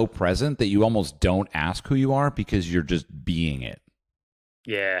you so present that you almost don't ask who you are because you're just being it.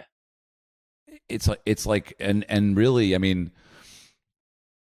 Yeah. It's like and really, I mean,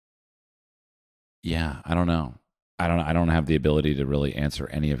 yeah, I don't know. I don't have the ability to really answer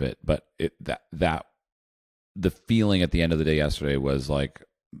any of it, but that the feeling at the end of the day yesterday was like,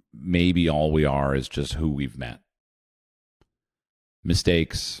 maybe all we are is just who we've met.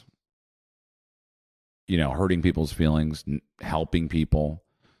 Mistakes, hurting people's feelings, helping people,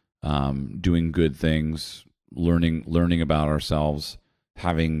 doing good things, learning about ourselves,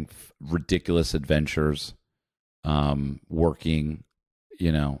 having ridiculous adventures, working,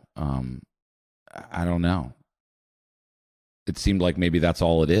 I don't know. It seemed like maybe that's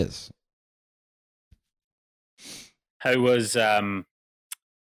all it is. How was the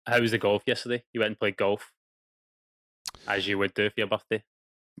golf yesterday? You went and played golf, as you would do for your birthday.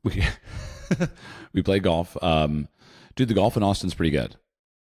 We played golf. Dude, the golf in Austin's pretty good.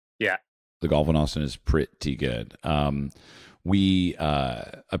 Yeah, the golf in Austin is pretty good. We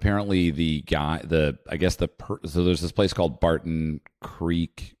apparently so there's this place called Barton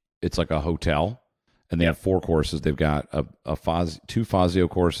Creek. It's like a hotel. And they have 4 courses. They've got 2 Fazio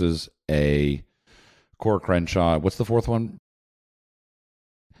courses, a Crenshaw. What's the fourth one?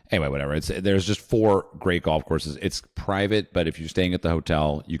 Anyway, whatever. There's just 4 great golf courses. It's private, but if you're staying at the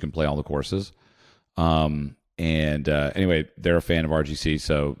hotel, you can play all the courses. Anyway, they're a fan of RGC,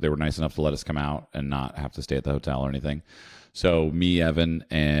 so they were nice enough to let us come out and not have to stay at the hotel or anything. So me, Evan,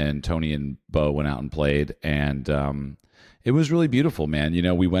 and Tony and Bo went out and played, and it was really beautiful, man. You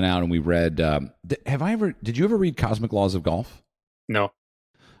know, we went out and we read. Did you ever read Cosmic Laws of Golf? No.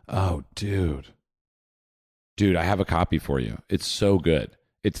 Oh, dude, I have a copy for you. It's so good.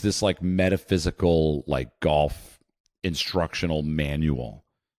 It's this like metaphysical, like golf instructional manual.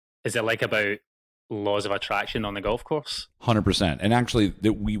 Is it like about laws of attraction on the golf course? 100%. And actually,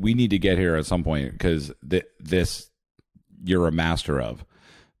 we need to get here at some point because this you're a master of.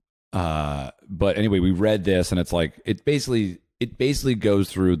 But anyway, we read this, and it's like it basically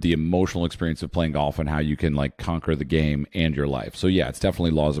goes through the emotional experience of playing golf and how you can like conquer the game and your life. So yeah, it's definitely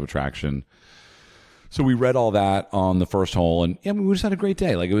laws of attraction. So we read all that on the first hole, and yeah, we just had a great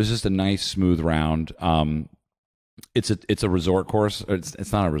day. Like it was just a nice, smooth round. It's a resort course.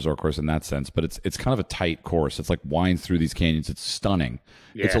 It's not a resort course in that sense, but it's kind of a tight course. It's like winds through these canyons. It's stunning.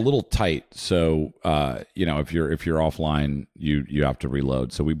 Yeah. It's a little tight, so if you're offline, you have to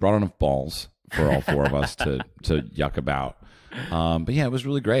reload. So we brought enough balls for all 4 of us to yuck about. But yeah, it was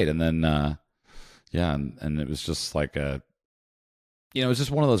really great. And then and it was just like it was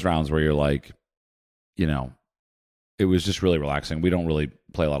just one of those rounds where you're like, it was just really relaxing. We don't really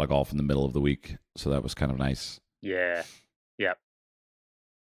play a lot of golf in the middle of the week, so that was kind of nice. Yeah. Yep.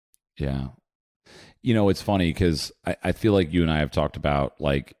 Yeah. It's funny because I feel like you and I have talked about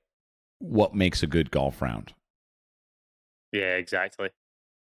like what makes a good golf round. Yeah, exactly.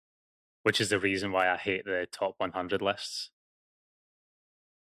 Which is the reason why I hate the top 100 lists.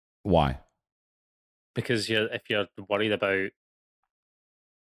 Why? Because if you're worried about,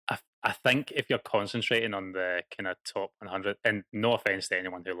 I think if you're concentrating on the kind of top 100, and no offense to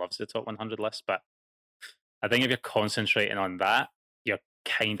anyone who loves the top 100 list, but I think if you're concentrating on that, you're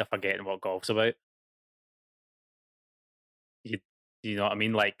kind of forgetting what golf's about. You know what I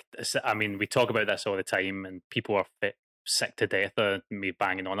mean? Like, we talk about this all the time, and people are sick to death of me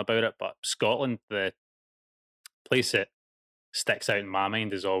banging on about it. But Scotland, the place that sticks out in my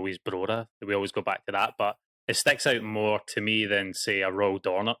mind is always Brora. We always go back to that, but it sticks out more to me than, say, a Royal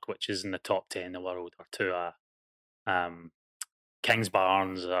Dornoch, which is in the top 10 in the world, or to a Kings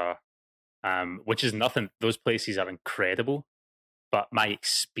Barnes, or which is nothing. Those places are incredible, but my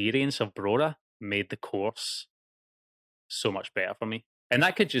experience of Brora made the course so much better for me. And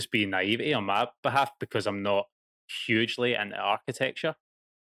that could just be naivety on my behalf because I'm not hugely into architecture,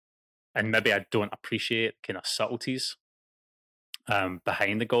 and maybe I don't appreciate kind of subtleties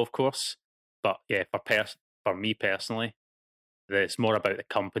behind the golf course. But yeah, for me personally, it's more about the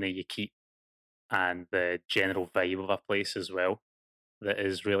company you keep and the general vibe of a place as well that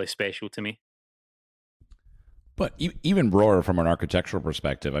is really special to me. But even Brora, from an architectural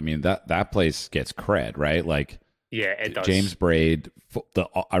perspective, I mean that place gets cred, right? Like, yeah, it does. James Braid.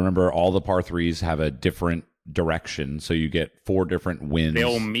 I remember all the par 3s have a different direction, so you get 4 different winds. They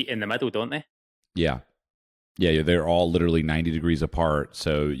all meet in the middle, don't they? Yeah. They're all literally 90 degrees apart,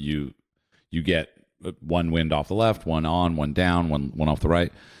 so you get one wind off the left, one on, one down, one off the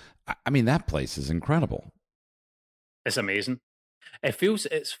right. I mean, that place is incredible. It's amazing.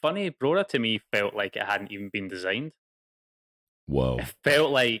 It's funny, Brora to me felt like it hadn't even been designed. Whoa. It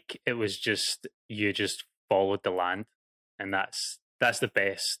felt like it was just, you just followed the land. And that's the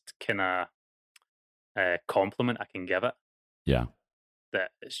best kind of compliment I can give it. Yeah.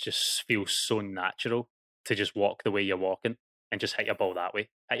 That it just feels so natural to just walk the way you're walking and just hit your ball that way.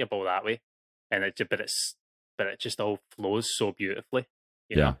 And it just all flows so beautifully.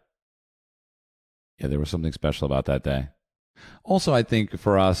 You know? Yeah, there was something special about that day. Also, I think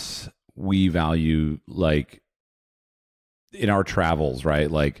for us, we value, like, in our travels, right?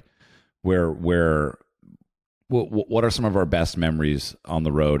 Like, what are some of our best memories on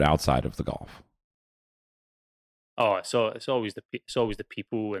the road outside of the golf? Oh, so it's always the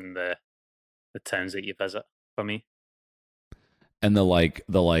people and the towns that you visit for me. And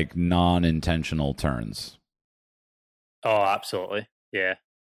the non-intentional turns. Oh, absolutely. Yeah.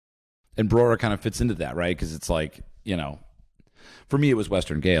 And Brora kind of fits into that, right? Because it's like, for me it was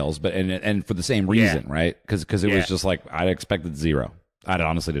Western Gales, but and for the same reason, right? Because it was just like I expected 0. I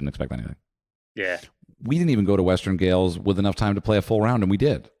honestly didn't expect anything. Yeah. We didn't even go to Western Gales with enough time to play a full round, and we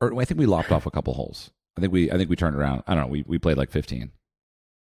did. Or I think we lopped off a couple holes. I think we turned around. I don't know. We played like 15.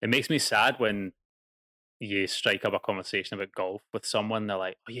 It makes me sad when you strike up a conversation about golf with someone. They're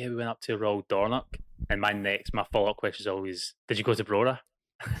like, "Oh yeah, we went up to Royal Dornoch," and my follow-up question is always, "Did you go to Brora?"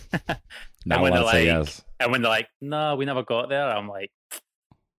 Not and when allowed to say they're yes. and when they're like, no, we never got there, I'm like,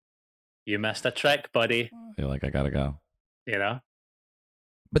 you missed a trick, buddy. You're like, I gotta go. You know?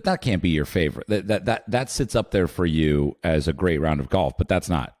 But that can't be your favorite. That sits up there for you as a great round of golf, but that's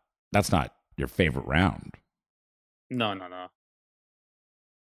not your favorite round. No.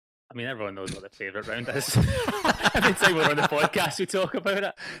 I mean, everyone knows what their favorite round is. Every time we're on the podcast, we talk about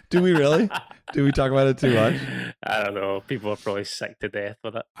it. Do we really? Do we talk about it too much? I don't know. People are probably sick to death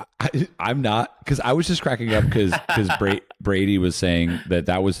with it. I'm not, because I was just cracking up because Brady was saying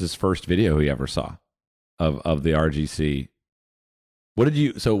that was his first video he ever saw of the RGC. What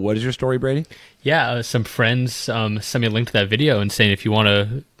is your story, Brady? Yeah, some friends sent me a link to that video and saying if you want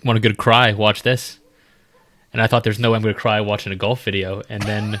a good cry, watch this. And I thought there's no way I'm going to cry watching a golf video. And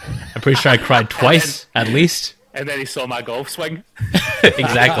then I'm pretty sure I cried twice at least. And then he saw my golf swing.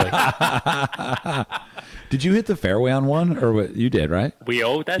 Exactly. Did you hit the fairway on one, or what? You did, right? We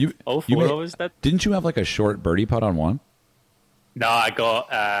all did. All four of us did. Didn't you have like a short birdie putt on one? No, I got.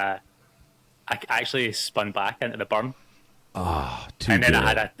 I actually spun back into the berm. Oh, and then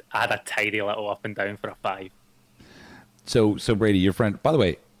I had a tidy little up and down for a 5. So Brady, your friend. By the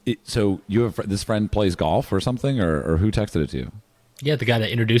way, so you have this friend plays golf or something, or who texted it to you? Yeah, the guy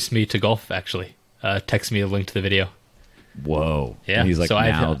that introduced me to golf actually texted me a link to the video. Whoa! Yeah, and he's like, so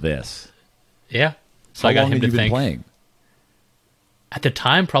now this. Yeah, so I got him to been playing? At the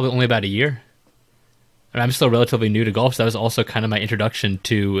time, probably only about a year. And I'm still relatively new to golf, so that was also kind of my introduction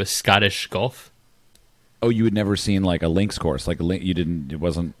to Scottish golf. Oh, you had never seen like a links course, like you didn't. It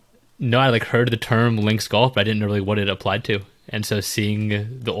wasn't. No, I heard the term links golf, but I didn't know really what it applied to. And so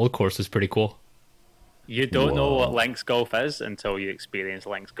seeing the old course was pretty cool. You don't know what links golf is until you experience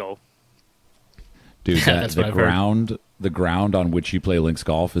links golf. Dude, the ground on which you play links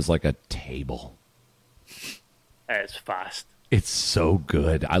golf is like a table. It's fast. It's so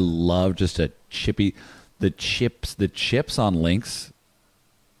good. I love just a chippy, the chips on links.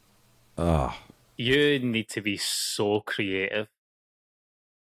 You need to be so creative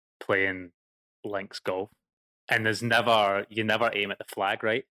playing links golf. And you never aim at the flag,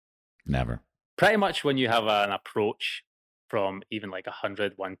 right? Never. Pretty much when you have an approach from even like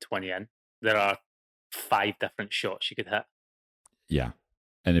 100, 120 in, there are 5 different shots you could hit. Yeah.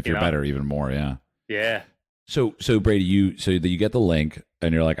 And if you're better, even more, yeah. Yeah. So Brady, you get the link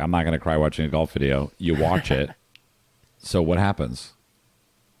and you're like, I'm not going to cry watching a golf video. You watch it. So what happens?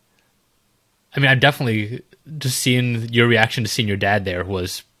 I mean, I definitely, just seeing your reaction to seeing your dad there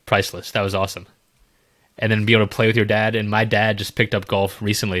was priceless. That was awesome. And then be able to play with your dad. And my dad just picked up golf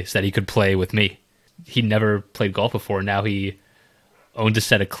recently so that he could play with me. He never played golf before. Now he owns a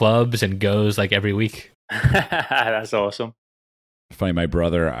set of clubs and goes like every week. That's awesome. Funny, my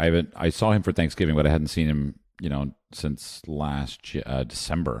brother, I saw him for Thanksgiving, but I hadn't seen him, since last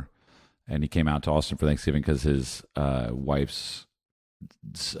December. And he came out to Austin for Thanksgiving because his wife's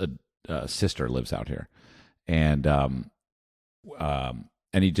sister lives out here. And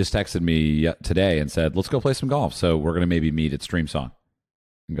he just texted me today and said, let's go play some golf. So we're going to maybe meet at Stream Song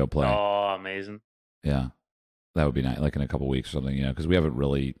and go play. Oh, amazing. Yeah. That would be nice, like in a couple weeks or something, because we haven't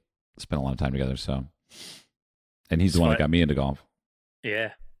really spent a lot of time together. So, and he's the one that got me into golf.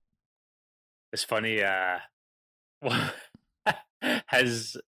 Yeah. It's funny.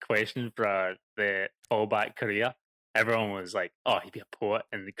 His question for the fallback career, everyone was like, oh, he'd be a poet.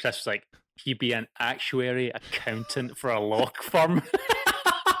 And Chris was like, he'd be an actuary accountant for a law firm.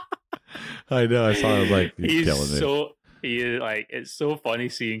 I know. I saw him like, he's killing me. It's so funny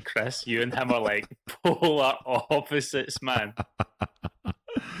seeing Chris. You and him are like polar opposites, man.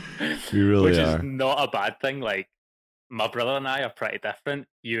 We really are. Which is not a bad thing. Like, my brother and I are pretty different.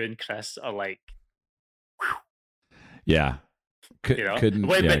 You and Chris are like, whew. Yeah. But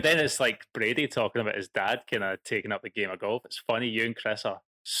then it's like Brady talking about his dad kind of taking up the game of golf. It's funny, you and Chris are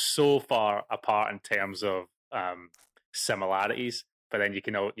so far apart in terms of similarities, but then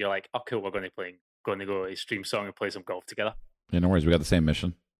you're like, oh cool, we're going to go to Stream Song and play some golf together. Yeah, no worries. We got the same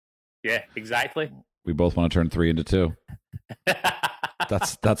mission. Yeah, exactly. We both want to turn 3 into 2.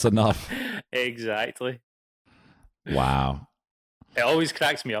 That's enough. Exactly. Wow. It always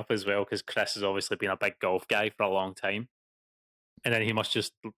cracks me up as well because Chris has obviously been a big golf guy for a long time. And then he must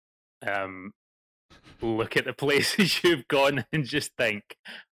just look at the places you've gone and just think,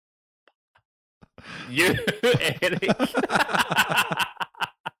 you, Eric.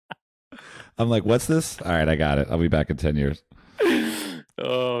 I'm like, what's this? All right, I got it. I'll be back in 10 years.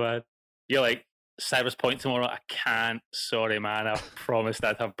 Oh, man. You're like, Cypress Point tomorrow? I can't. Sorry, man. I promised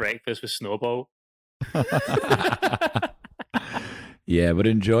I'd have breakfast with Snowball. Yeah, but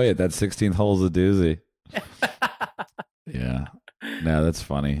enjoy it. That 16th hole's a doozy. Yeah. No, that's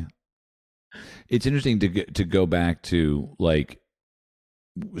funny. It's interesting to go back to like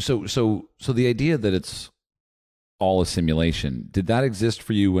so the idea that it's all a simulation. Did that exist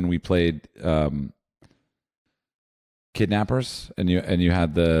for you when we played Kidnappers and you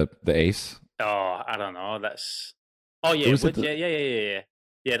had the ace? Oh, I don't know. Oh yeah, yeah.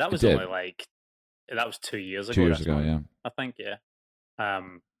 Yeah, that was only like that was 2 years ago. 2 years ago, yeah. I think, yeah.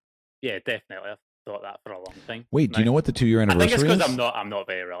 Yeah, definitely. I've thought that for a long time. Wait, do you know what the 2-year anniversary is? I think it's because I'm not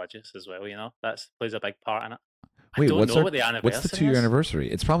very religious as well. You know, that plays a big part in it. Wait, what the anniversary what's the 2-year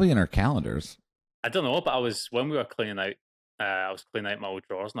anniversary? It's probably in our calendars. I don't know, but when we were cleaning out, I was cleaning out my old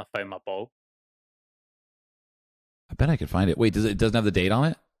drawers and I found my ball. I bet I could find it. Wait, it doesn't have the date on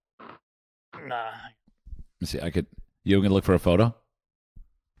it? Nah. Let's see, you gonna look for a photo?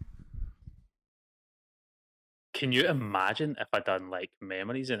 Can you imagine if I done like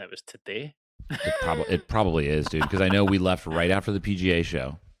memories and it was today? It probably is, dude, because I know we left right after the PGA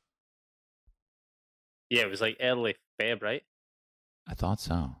show. Yeah, it was like early Feb, right? I thought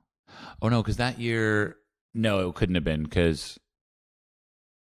so. Oh no, because that year, no, it couldn't have been because.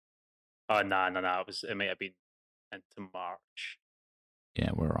 Oh no! It may have been into March.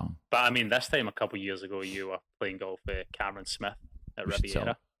 Yeah, we're wrong. But I mean, this time a couple of years ago, you were playing golf with Cameron Smith at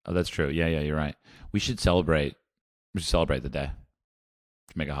Riviera. Oh, that's true. Yeah, you're right. We should celebrate. We should celebrate the day.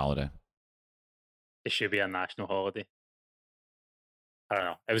 Make a holiday. It should be a national holiday. I don't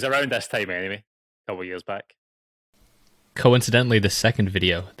know. It was around this time anyway, a couple of years back. Coincidentally, the second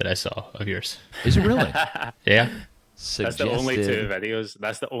video that I saw of yours. Is it really? Yeah. That's the only two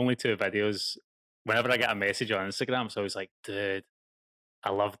videos. Whenever I get a message on Instagram, it's always like, dude,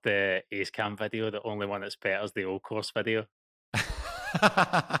 I love the Ace Cam video. The only one that's better is the Old Course video.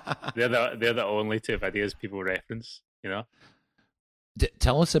 They're the only two videos people reference, you know?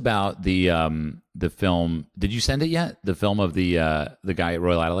 Tell us about the film. Did you send it yet? The film of the guy at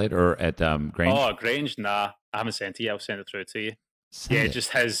Royal Adelaide or at Grange? Oh, Grange? Nah, I haven't sent it yet. I'll send it through to you. It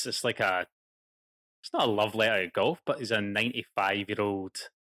just has. It's not a love letter to golf, but he's a 95-year-old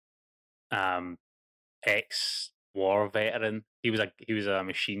ex-war veteran. He was a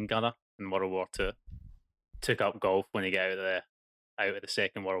machine gunner in World War II. Took up golf when he got out of the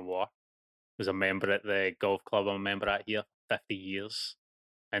Second World War. Was a member at the golf club I'm a member at here 50 years.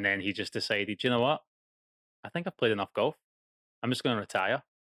 And then he just decided, you know what? I think I've played enough golf. I'm just going to retire.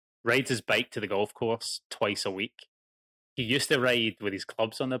 Rides his bike to the golf course twice a week. He used to ride with his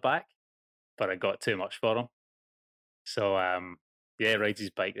clubs on the back, but it got too much for him. So, rides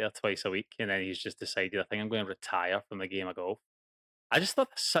his bike there twice a week. And then he's just decided, I think I'm going to retire from the game of golf. I just thought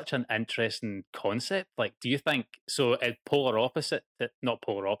that's such an interesting concept. Like, do you think, so not polar opposite,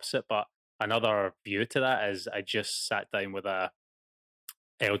 but another view to that is I just sat down with a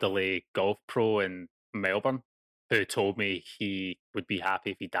elderly golf pro in Melbourne who told me he would be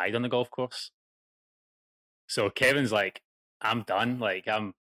happy if he died on the golf course. So Kevin's like, I'm done. Like,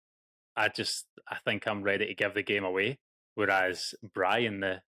 I think I'm ready to give the game away. Whereas Brian,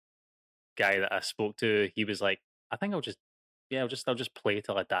 the guy that I spoke to, he was like, I think I'll just play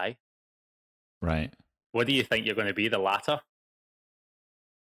till I die. Right. What do you think you're going to be, the latter?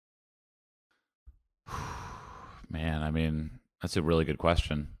 Man, I mean, that's a really good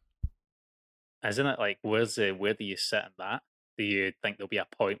question. Isn't it? Like, where do you sit in that? Do you think there'll be a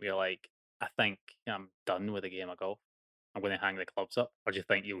point where you're like, I think I'm done with the game of golf. I'm going to hang the clubs up? Or do you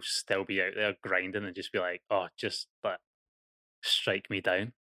think you'll still be out there grinding and just be like, oh, just strike me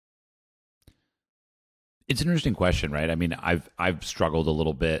down? It's an interesting question, right? I mean, I've struggled a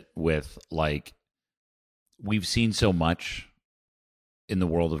little bit with, like, we've seen so much in the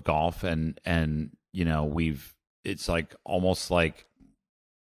world of golf and you know, it's like almost like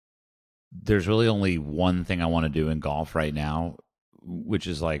there's really only one thing I want to do in golf right now, which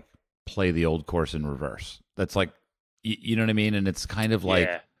is like play the old course in reverse. That's like, you know what I mean? And it's kind of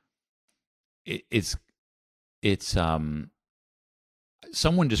like, it's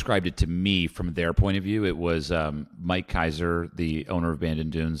someone described it to me from their point of view. It was Mike Kaiser, the owner of Bandon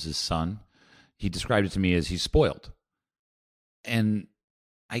Dunes' son. He described it to me as he's spoiled. And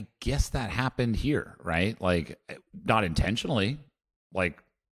I guess that happened here, right? Like, not intentionally. Like,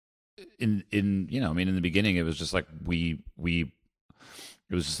 in you know, I mean, in the beginning, it was just like it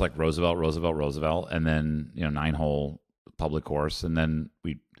was just like Roosevelt, and then, you know, 9-hole public course, and then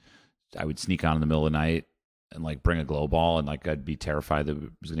I would sneak on in the middle of the night and like bring a glow ball, and like I'd be terrified that I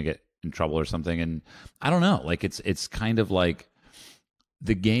was going to get in trouble or something. And I don't know, like it's kind of like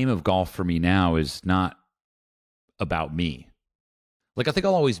the game of golf for me now is not about me. Like, I think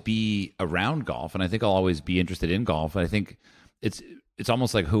I'll always be around golf, and I think I'll always be interested in golf. And I think it's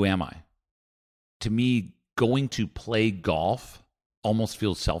almost like, who am I? To me, going to play golf almost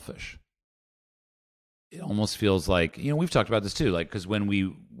feels selfish. it almost feels like, we've talked about this too, like, because when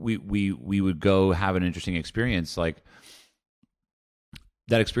we would go have an interesting experience, like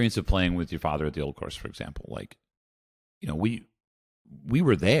that experience of playing with your father at the old course, for example, like, we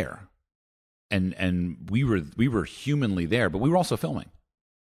were there, and we were humanly there, but we were also filming.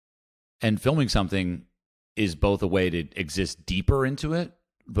 And filming something is both a way to exist deeper into it,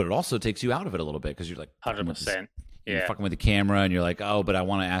 but it also takes you out of it a little bit, because you're like 100%. You're fucking with the camera, and you're like, oh, but I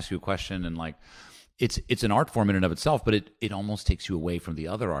want to ask you a question, and like, it's an art form in and of itself, but it almost takes you away from the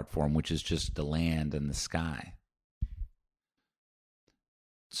other art form, which is just the land and the sky.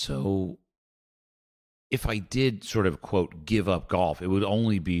 So if I did sort of, quote, give up golf, it would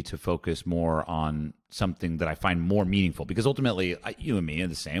only be to focus more on something that I find more meaningful, because ultimately, you and me are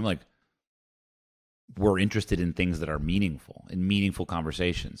the same. Like, we're interested in things that are meaningful, in meaningful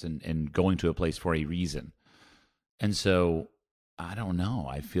conversations, and going to a place for a reason. And so, I don't know.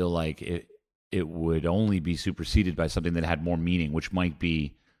 I feel like it would only be superseded by something that had more meaning, which might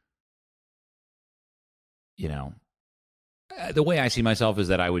be, the way I see myself is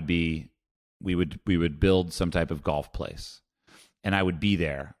that we would build some type of golf place, and I would be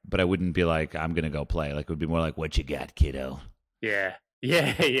there, but I wouldn't be like, I'm going to go play. Like, it would be more like, what you got, kiddo? Yeah.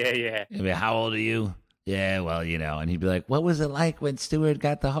 I mean, how old are you? Yeah, well, and he'd be like, what was it like when Stuart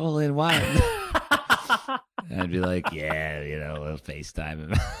got the hole in one? And I'd be like, yeah, a little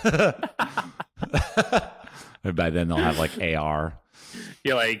FaceTime. And by then they'll have like AR.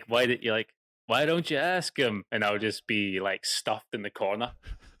 You're like, why don't you ask him? And I'll just be like stuffed in the corner.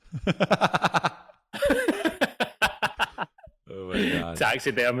 Oh my God.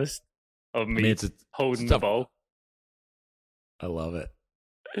 Taxidermist of me holding the ball. I love it.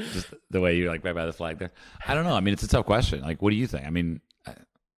 Just the way you're like right by the flag there. I don't know. I mean, it's a tough question. Like, what do you think? I mean,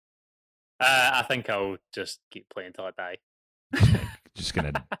 I think I'll just keep playing till I die. just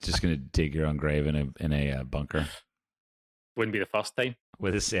gonna dig your own grave in a bunker. Wouldn't be the first time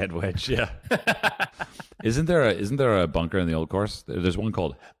with a sand wedge. Yeah. Isn't there a bunker in the old course? There's one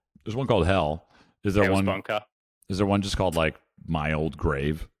called Hell. Is there one bunker? Is there one just called like My Old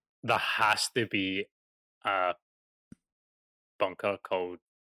Grave? There has to be a bunker called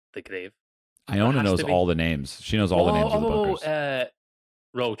the Grave. Iona knows all the names. She knows all the names of the bunkers.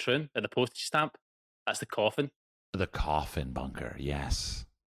 Roll Troon at the postage stamp. That's the coffin. The coffin bunker. Yes.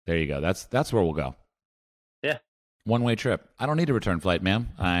 There you go. That's where we'll go. Yeah. One-way trip. I don't need a return flight, ma'am.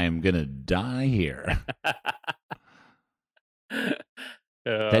 I'm gonna die here.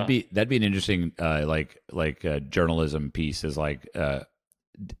 That'd be an interesting journalism piece, is like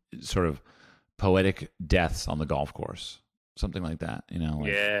sort of poetic deaths on the golf course, something like that.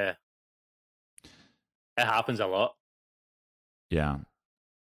 Yeah, it happens a lot. Yeah,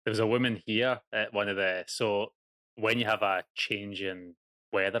 there was a woman here at one of the. So when you have a change in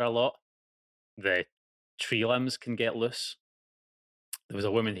weather a lot, the tree limbs can get loose. There was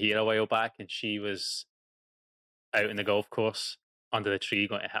a woman here a while back, and she was out in the golf course under the tree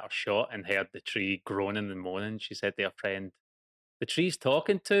going to hit her shot, and heard the tree groaning and moaning. She said to her friend, "The tree's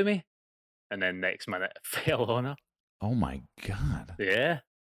talking to me," and then next minute it fell on her. Oh my God. Yeah.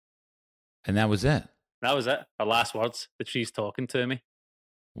 And that was it. That was it. Her last words: "The tree's talking to me."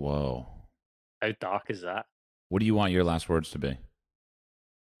 Whoa. How dark is that? What do you want your last words to be?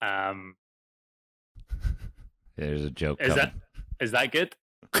 There's a joke. Is that good?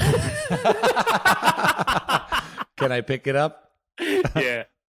 Can I pick it up? Yeah.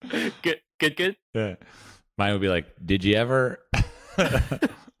 Good. Yeah. Mine would be like, did you ever? I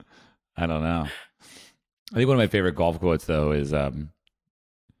don't know. I think one of my favorite golf quotes, though, is I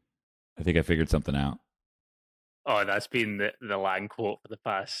think I figured something out. Oh, that's been the Lang quote for the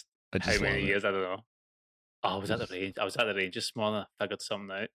past how many years? I don't know. Oh, I was at the range. I was at the range this morning. I figured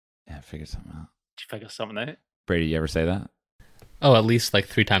something out. Yeah, I figured something out. Did you figure something out? Brady, you ever say that? Oh, at least like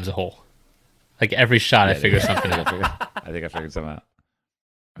 3 times a hole. Like every shot, I figure something out. I think I figured something out.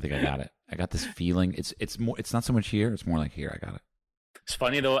 I think I got it. I got this feeling. It's more. It's not so much here. It's more like here. I got it. It's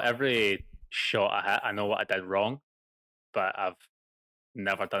funny though. Every shot I hit, I know what I did wrong, but I've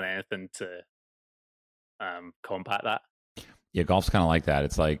never done anything to combat that. Yeah, golf's kind of like that.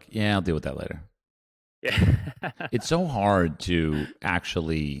 It's like, yeah, I'll deal with that later. Yeah. It's so hard to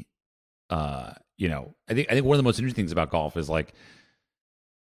actually, I think one of the most interesting things about golf is like,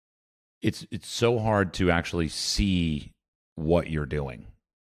 it's so hard to actually see what you're doing.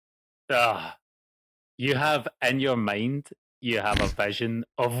 You have in your mind, you have a vision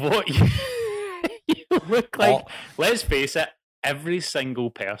of what you look like. Let's face it, every single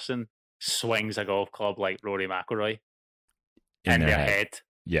person swings a golf club like Rory McIlroy in their head.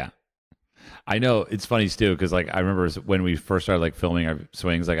 Yeah. I know. It's funny, Stu, because like I remember when we first started like filming our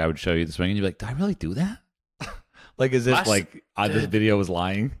swings, like I would show you the swing and you'd be like, did I really do that? Like as if this video was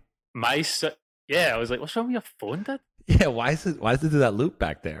lying. Yeah, I was like, what's wrong with your phone, Dad? Yeah, why does it do that loop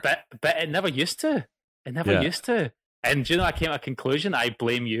back there? But it never used to. It never used to. And do you know, I came to a conclusion. I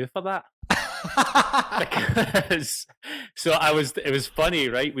blame you for that. Because it was funny,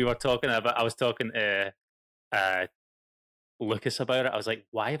 right? I was talking to Lucas about it. I was like,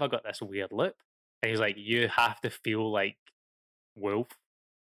 why have I got this weird loop? And he was like, you have to feel like Wolf.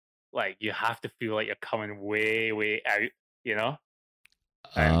 Like, you have to feel like you're coming way, way out, you know?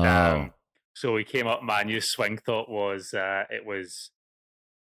 And so we came up, my new swing thought was it was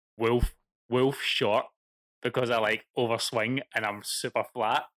Wolf short, because I like overswing and I'm super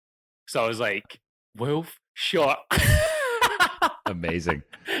flat. So I was like, Wolf short. Amazing.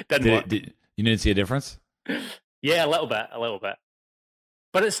 You didn't see a difference? Yeah, a little bit.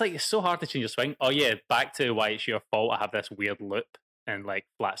 But it's like, it's so hard to change your swing. Oh yeah, back to why it's your fault I have this weird loop and like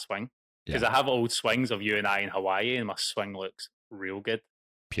flat swing. Because I have old swings of you and I in Hawaii, and my swing looks real good.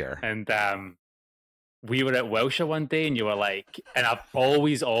 Pure. And we were at Wilshire one day, and you were like, and I've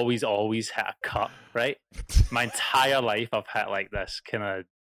always hit a cut, right? My entire life I've hit like this kind of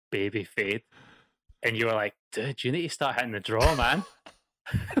baby fade. And you were like, dude, you need to start hitting the draw, man.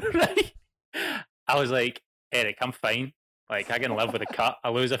 Right? I was like, Eric, I'm fine. Like, I can live with a cut. I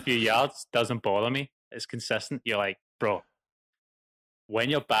lose a few yards, doesn't bother me. It's consistent. You're like, bro, when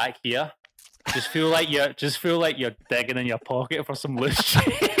you're back here, just feel like you're digging in your pocket for some loose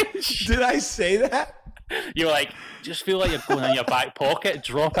change. Did I say that? You're like, just feel like you're going in your back pocket,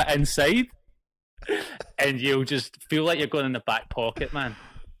 drop it inside, and you'll just feel like you're going in the back pocket, man.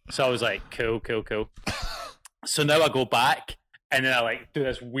 So I was like, cool. So now I go back, and then I like do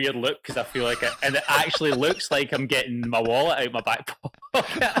this weird look because I feel like it, and it actually looks like I'm getting my wallet out my back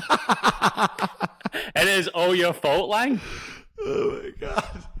pocket. And it is all your fault, Lang. Oh my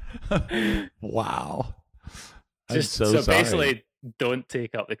god! Wow. Just so basically, don't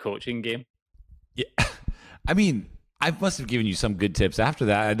take up the coaching game. Yeah, I mean, I must have given you some good tips after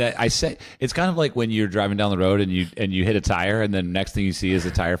that. I said it's kind of like when you're driving down the road and you hit a tire, and then next thing you see is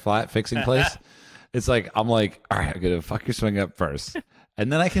a tire flat fixing place. It's like I'm like, all right, I'm gonna fuck your swing up first,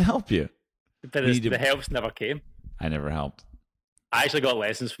 and then I can help you. But the helps never came. I never helped. I actually got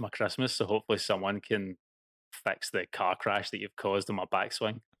lessons for my Christmas, so hopefully someone can fix the car crash that you've caused on my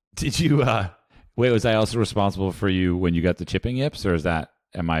backswing. Did you? Wait, was I also responsible for you when you got the chipping yips, or is that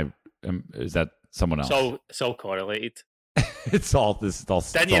is that someone else? It's all correlated. It's all this.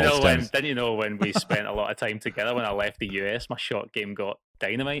 Didn't you know when we spent a lot of time together when I left the US, my short game got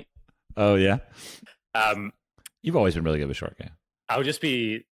dynamite. Oh yeah. You've always been really good with short game. I'll just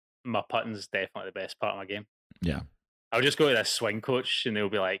be my putting's definitely the best part of my game. Yeah. I'll just go to this swing coach and they'll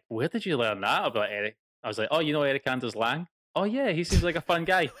be like, "Where did you learn that?" I'll be like, "Eric." I was like, "Oh, you know Eric Anders Lang? Oh yeah, he seems like a fun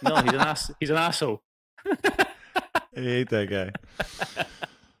guy." No, he's an asshole. I hate that guy.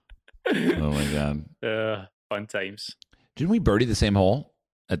 Oh my god. Fun times. Didn't we birdie the same hole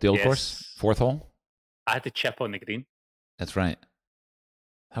at the old course? Fourth hole? I had to chip on the green. That's right.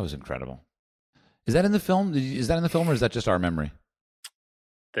 That was incredible. Is that in the film? Is that in the film, or is that just our memory?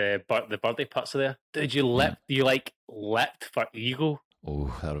 The birthday putts are there. Dude, you leapt for eagle.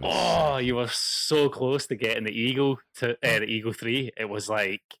 Oh, that would be sick. You were so close to getting the eagle to the eagle 3. It was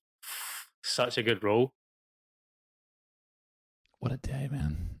like such a good roll. What a day,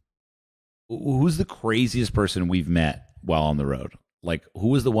 man. Who's the craziest person we've met while on the road? Like, who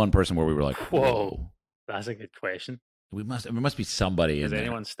was the one person where we were like, whoa? That's a good question. There must be somebody. Does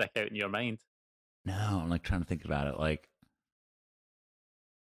anyone stick out in your mind? No, I'm like trying to think about it. Like,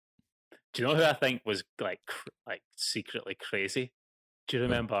 do you know who I think was like secretly crazy? Do you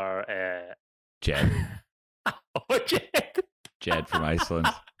remember Jed? Oh, Jed. Jed from Iceland.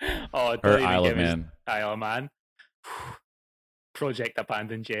 Oh, or Isle of Man. Isle of Man. Project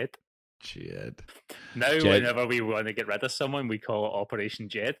Abandon Jed. Jed. Now, whenever we want to get rid of someone, we call it Operation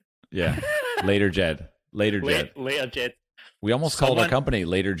Jed. Yeah. Later Jed. Later Jed. We almost called our company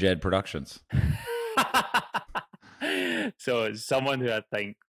Later Jed Productions. So someone who I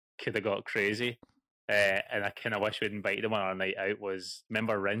think could have got crazy, and I kind of wish we'd invited him on our night out, was,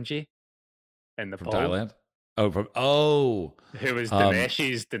 remember Rinji in the from Thailand? Who was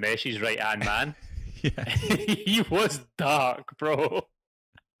Dinesh's right hand man? Yeah. He was dark, bro.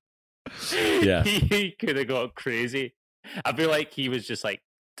 Yeah. He could have got crazy. I feel like he was just like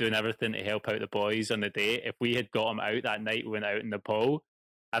doing everything to help out the boys on the day. If we had got him out that night, we went out in the pole,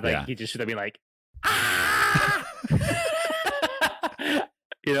 I think he just should have been like, ah!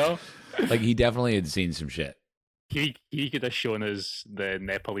 You know? Like, he definitely had seen some shit. He could have shown us the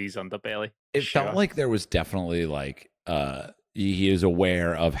Nepalese underbelly. It felt like there was definitely like he is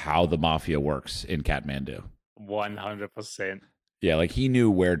aware of how the mafia works in Kathmandu. 100%. Yeah, like he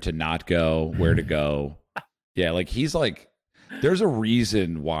knew where to not go, where to go. Yeah, like he's like, there's a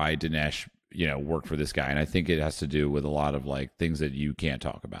reason why Dinesh, worked for this guy, and I think it has to do with a lot of like things that you can't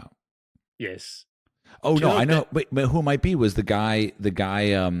talk about. Yes. Oh no, I know, but who it might be was the guy.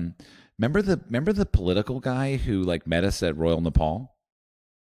 Remember the political guy who like met us at Royal Nepal,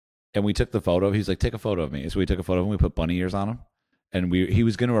 and we took the photo. He's like, take a photo of me. So we took a photo of him. We put bunny ears on him, and he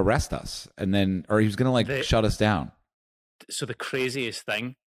was going to arrest us, and then he was going to shut us down. So the craziest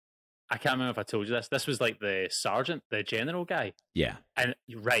thing, I can't remember if I told you this. This was like the sergeant, the general guy. Yeah. And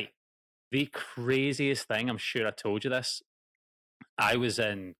you're right. The craziest thing, I'm sure I told you this. I was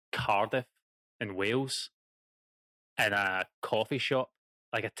in Cardiff in Wales in a coffee shop,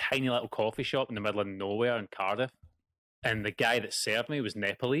 like a tiny little coffee shop in the middle of nowhere in Cardiff. And the guy that served me was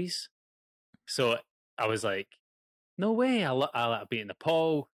Nepalese. So I was like, no way, I'll be in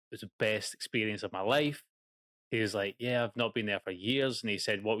Nepal. It was the best experience of my life. He was like, yeah, I've not been there for years. And he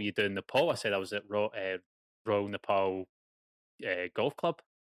said, what were you doing in Nepal? I said, I was at Royal Nepal Golf Club.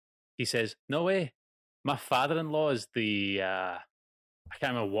 He says, no way. My father-in-law is I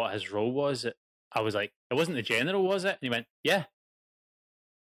can't remember what his role was. I was like, it wasn't the general, was it? And he went, yeah.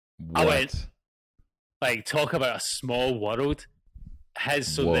 What? I went, like, talk about a small world.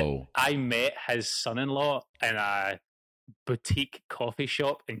 I met his son-in-law in a boutique coffee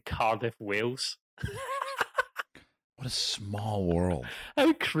shop in Cardiff, Wales. What a small world.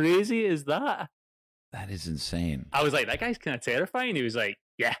 How crazy is that? That is insane. I was like, that guy's kind of terrifying. He was like,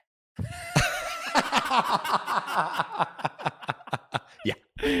 yeah. Yeah.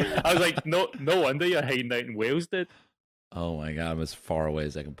 I was like, no wonder you're hiding out in Wales, dude. Oh my God, I'm as far away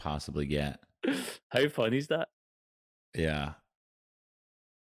as I can possibly get. How funny is that? Yeah.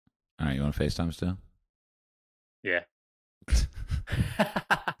 All right, you want to FaceTime still? Yeah.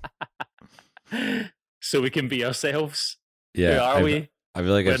 So we can be ourselves. Yeah. Who are we? I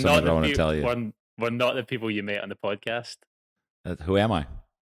feel like I have something I want to tell you. We're not the people you met on the podcast. Who am I?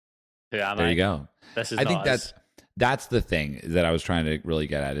 Who am I? There you go. This is I think that's the thing that I was trying to really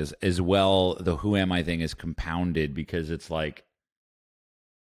get at is as well the who am I thing is compounded because it's like,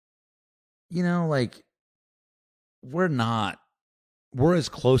 like we're as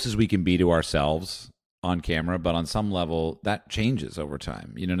close as we can be to ourselves on camera, but on some level that changes over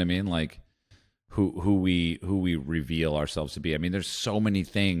time. You know what I mean? Like who we reveal ourselves to be. I mean, there's so many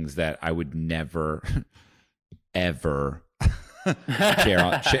things that I would never ever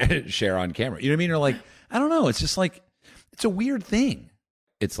share on camera. You know what I mean? Or like, I don't know. It's just like, it's a weird thing.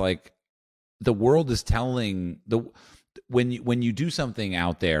 It's like the world is telling when you do something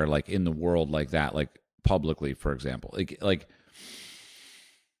out there, like in the world like that, like publicly, for example, like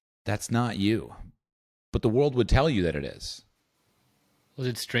that's not you, but the world would tell you that it is. Was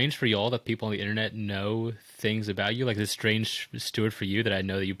it strange for y'all that people on the internet know things about you? Like, is it strange, Stuart, for you that I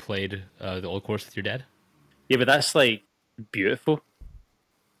know that you played the old course with your dad? Yeah, but that's like beautiful.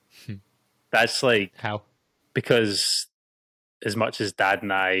 That's like how? Because as much as Dad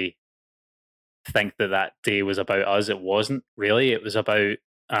and I think that day was about us, it wasn't really. It was about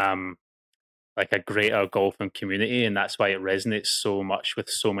like a greater golfing community, and that's why it resonates so much with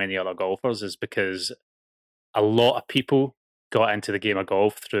so many other golfers. Is because a lot of people got into the game of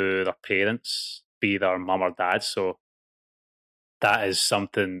golf through their parents, be their mum or dad. So that is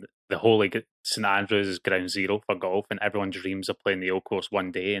something. The whole St Andrews is ground zero for golf, and everyone dreams of playing the old course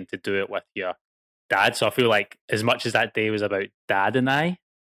one day, and to do it with your dad. So I feel like as much as that day was about Dad and I,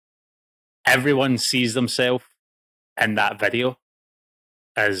 everyone sees themselves in that video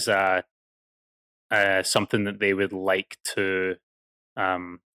as something that they would like to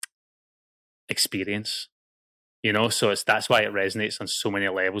experience. So that's why it resonates on so many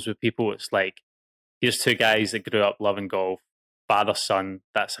levels with people. It's like, here's two guys that grew up loving golf, father son.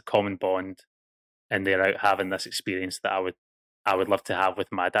 That's a common bond, and they're out having this experience that I would love to have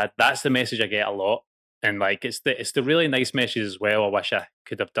with my dad. That's the message I get a lot, and like it's the really nice message as well. I wish I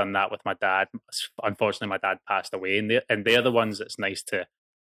could have done that with my dad. Unfortunately, my dad passed away, and they're the ones that's nice to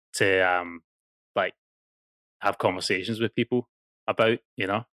like have conversations with people about.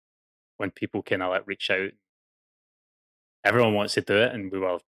 When people kind of like reach out. Everyone wants to do it, and we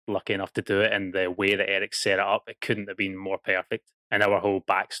were lucky enough to do it. And the way that Eric set it up, it couldn't have been more perfect. And our whole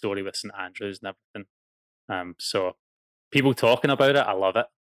backstory with St Andrews and everything. So people talking about it, I love it,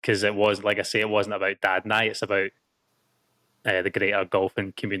 because it was, like I say, it wasn't about Dad and I. It's about the greater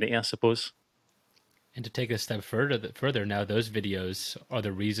golfing community, I suppose. And to take it a step further, now those videos are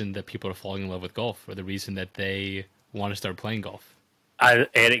the reason that people are falling in love with golf, or the reason that they want to start playing golf.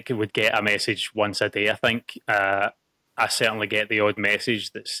 Eric would get a message once a day, I think. I certainly get the odd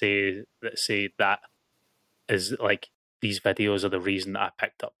message that say that is like, these videos are the reason that I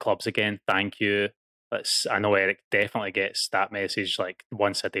picked up clubs again. Thank you. I know Eric definitely gets that message like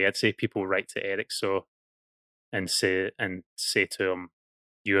once a day. I'd say people write to Eric and say to him,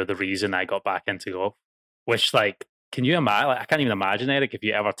 "You're the reason I got back into golf." Which, like, can you imagine? Like, I can't even imagine, Eric, if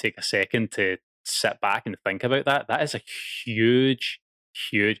you ever take a second to sit back and think about that. That is a huge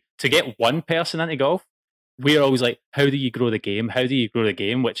to get one person into golf. We're always like, how do you grow the game? How do you grow the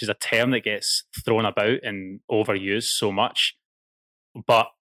game? Which is a term that gets thrown about and overused so much.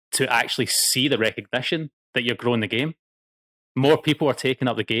 But to actually see the recognition that you're growing the game, more people are taking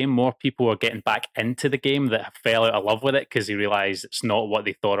up the game, more people are getting back into the game that fell out of love with it because they realized it's not what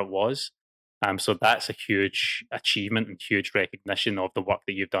they thought it was. So that's a huge achievement and huge recognition of the work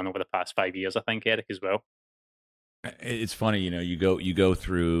that you've done over the past 5 years, I think, Eric, as well. It's funny, you go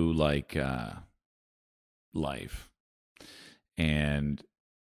through like life, and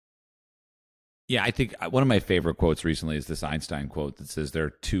yeah, I think one of my favorite quotes recently is this Einstein quote that says there are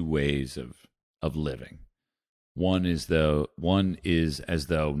two ways of living. One is as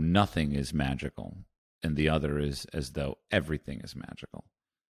though nothing is magical, and the other is as though everything is magical.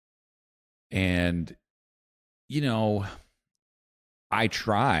 And I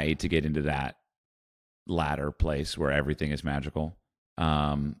try to get into that latter place where everything is magical.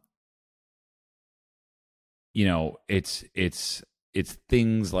 It's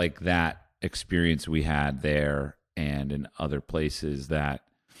things like that experience we had there and in other places that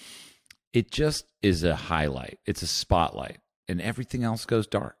it just is a highlight. It's a spotlight, and everything else goes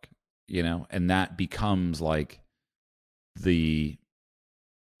dark, and that becomes like the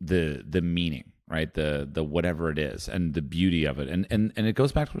meaning, right? The whatever it is, and the beauty of it. And it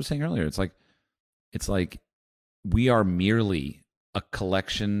goes back to what I was saying earlier. It's like we are merely a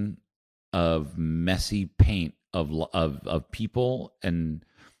collection of messy paint of people and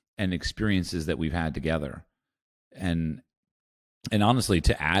experiences that we've had together. And honestly,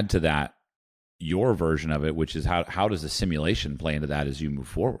 to add to that, your version of it, which is how does the simulation play into that as you move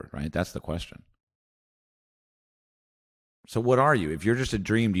forward, right? That's the question. So what are you? If you're just a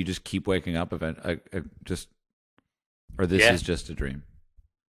dream, do you just keep waking up or this is just a dream?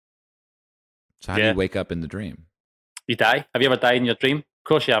 So how do you wake up in the dream? You die? Have you ever died in your dream? Of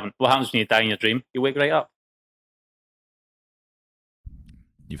course you haven't. What happens when you die in your dream? You wake right up.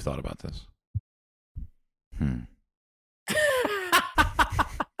 You've thought about this?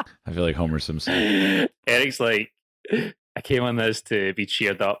 I feel like Homer Simpson. Eric's like, I came on this to be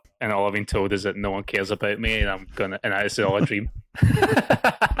cheered up, and all I've been told is that no one cares about me, and it's all a dream.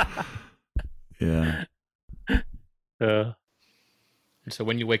 Yeah. So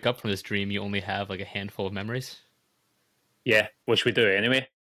when you wake up from this dream, you only have like a handful of memories? Yeah, which we do anyway.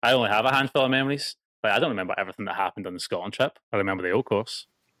 I only have a handful of memories. Like, I don't remember everything that happened on the Scotland trip. I remember the old course.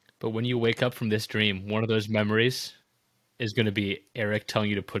 But when you wake up from this dream, one of those memories is going to be Eric telling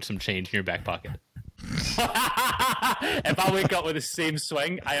you to put some change in your back pocket. If I wake up with the same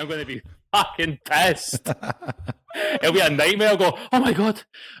swing, I am going to be fucking pissed. It'll be a nightmare. I'll go, oh my god,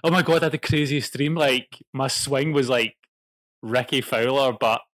 I had the craziest dream. Like, my swing was like Ricky Fowler,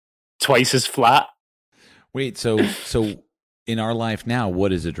 but twice as flat. Wait, so in our life now,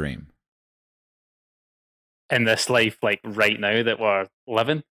 what is a dream? In this life, like right now that we're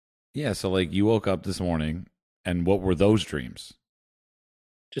living? Yeah, so like you woke up this morning, and what were those dreams?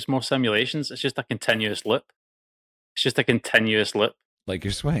 Just more simulations. It's just a continuous loop. Like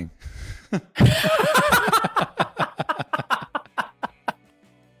your swing. I'm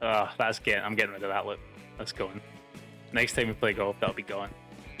getting rid of that loop. That's going. Next time we play golf, that'll be gone.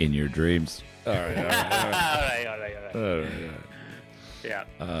 In your dreams. All right. All right.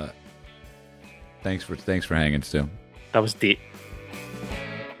 Yeah. Thanks for hanging, Stu. That was deep.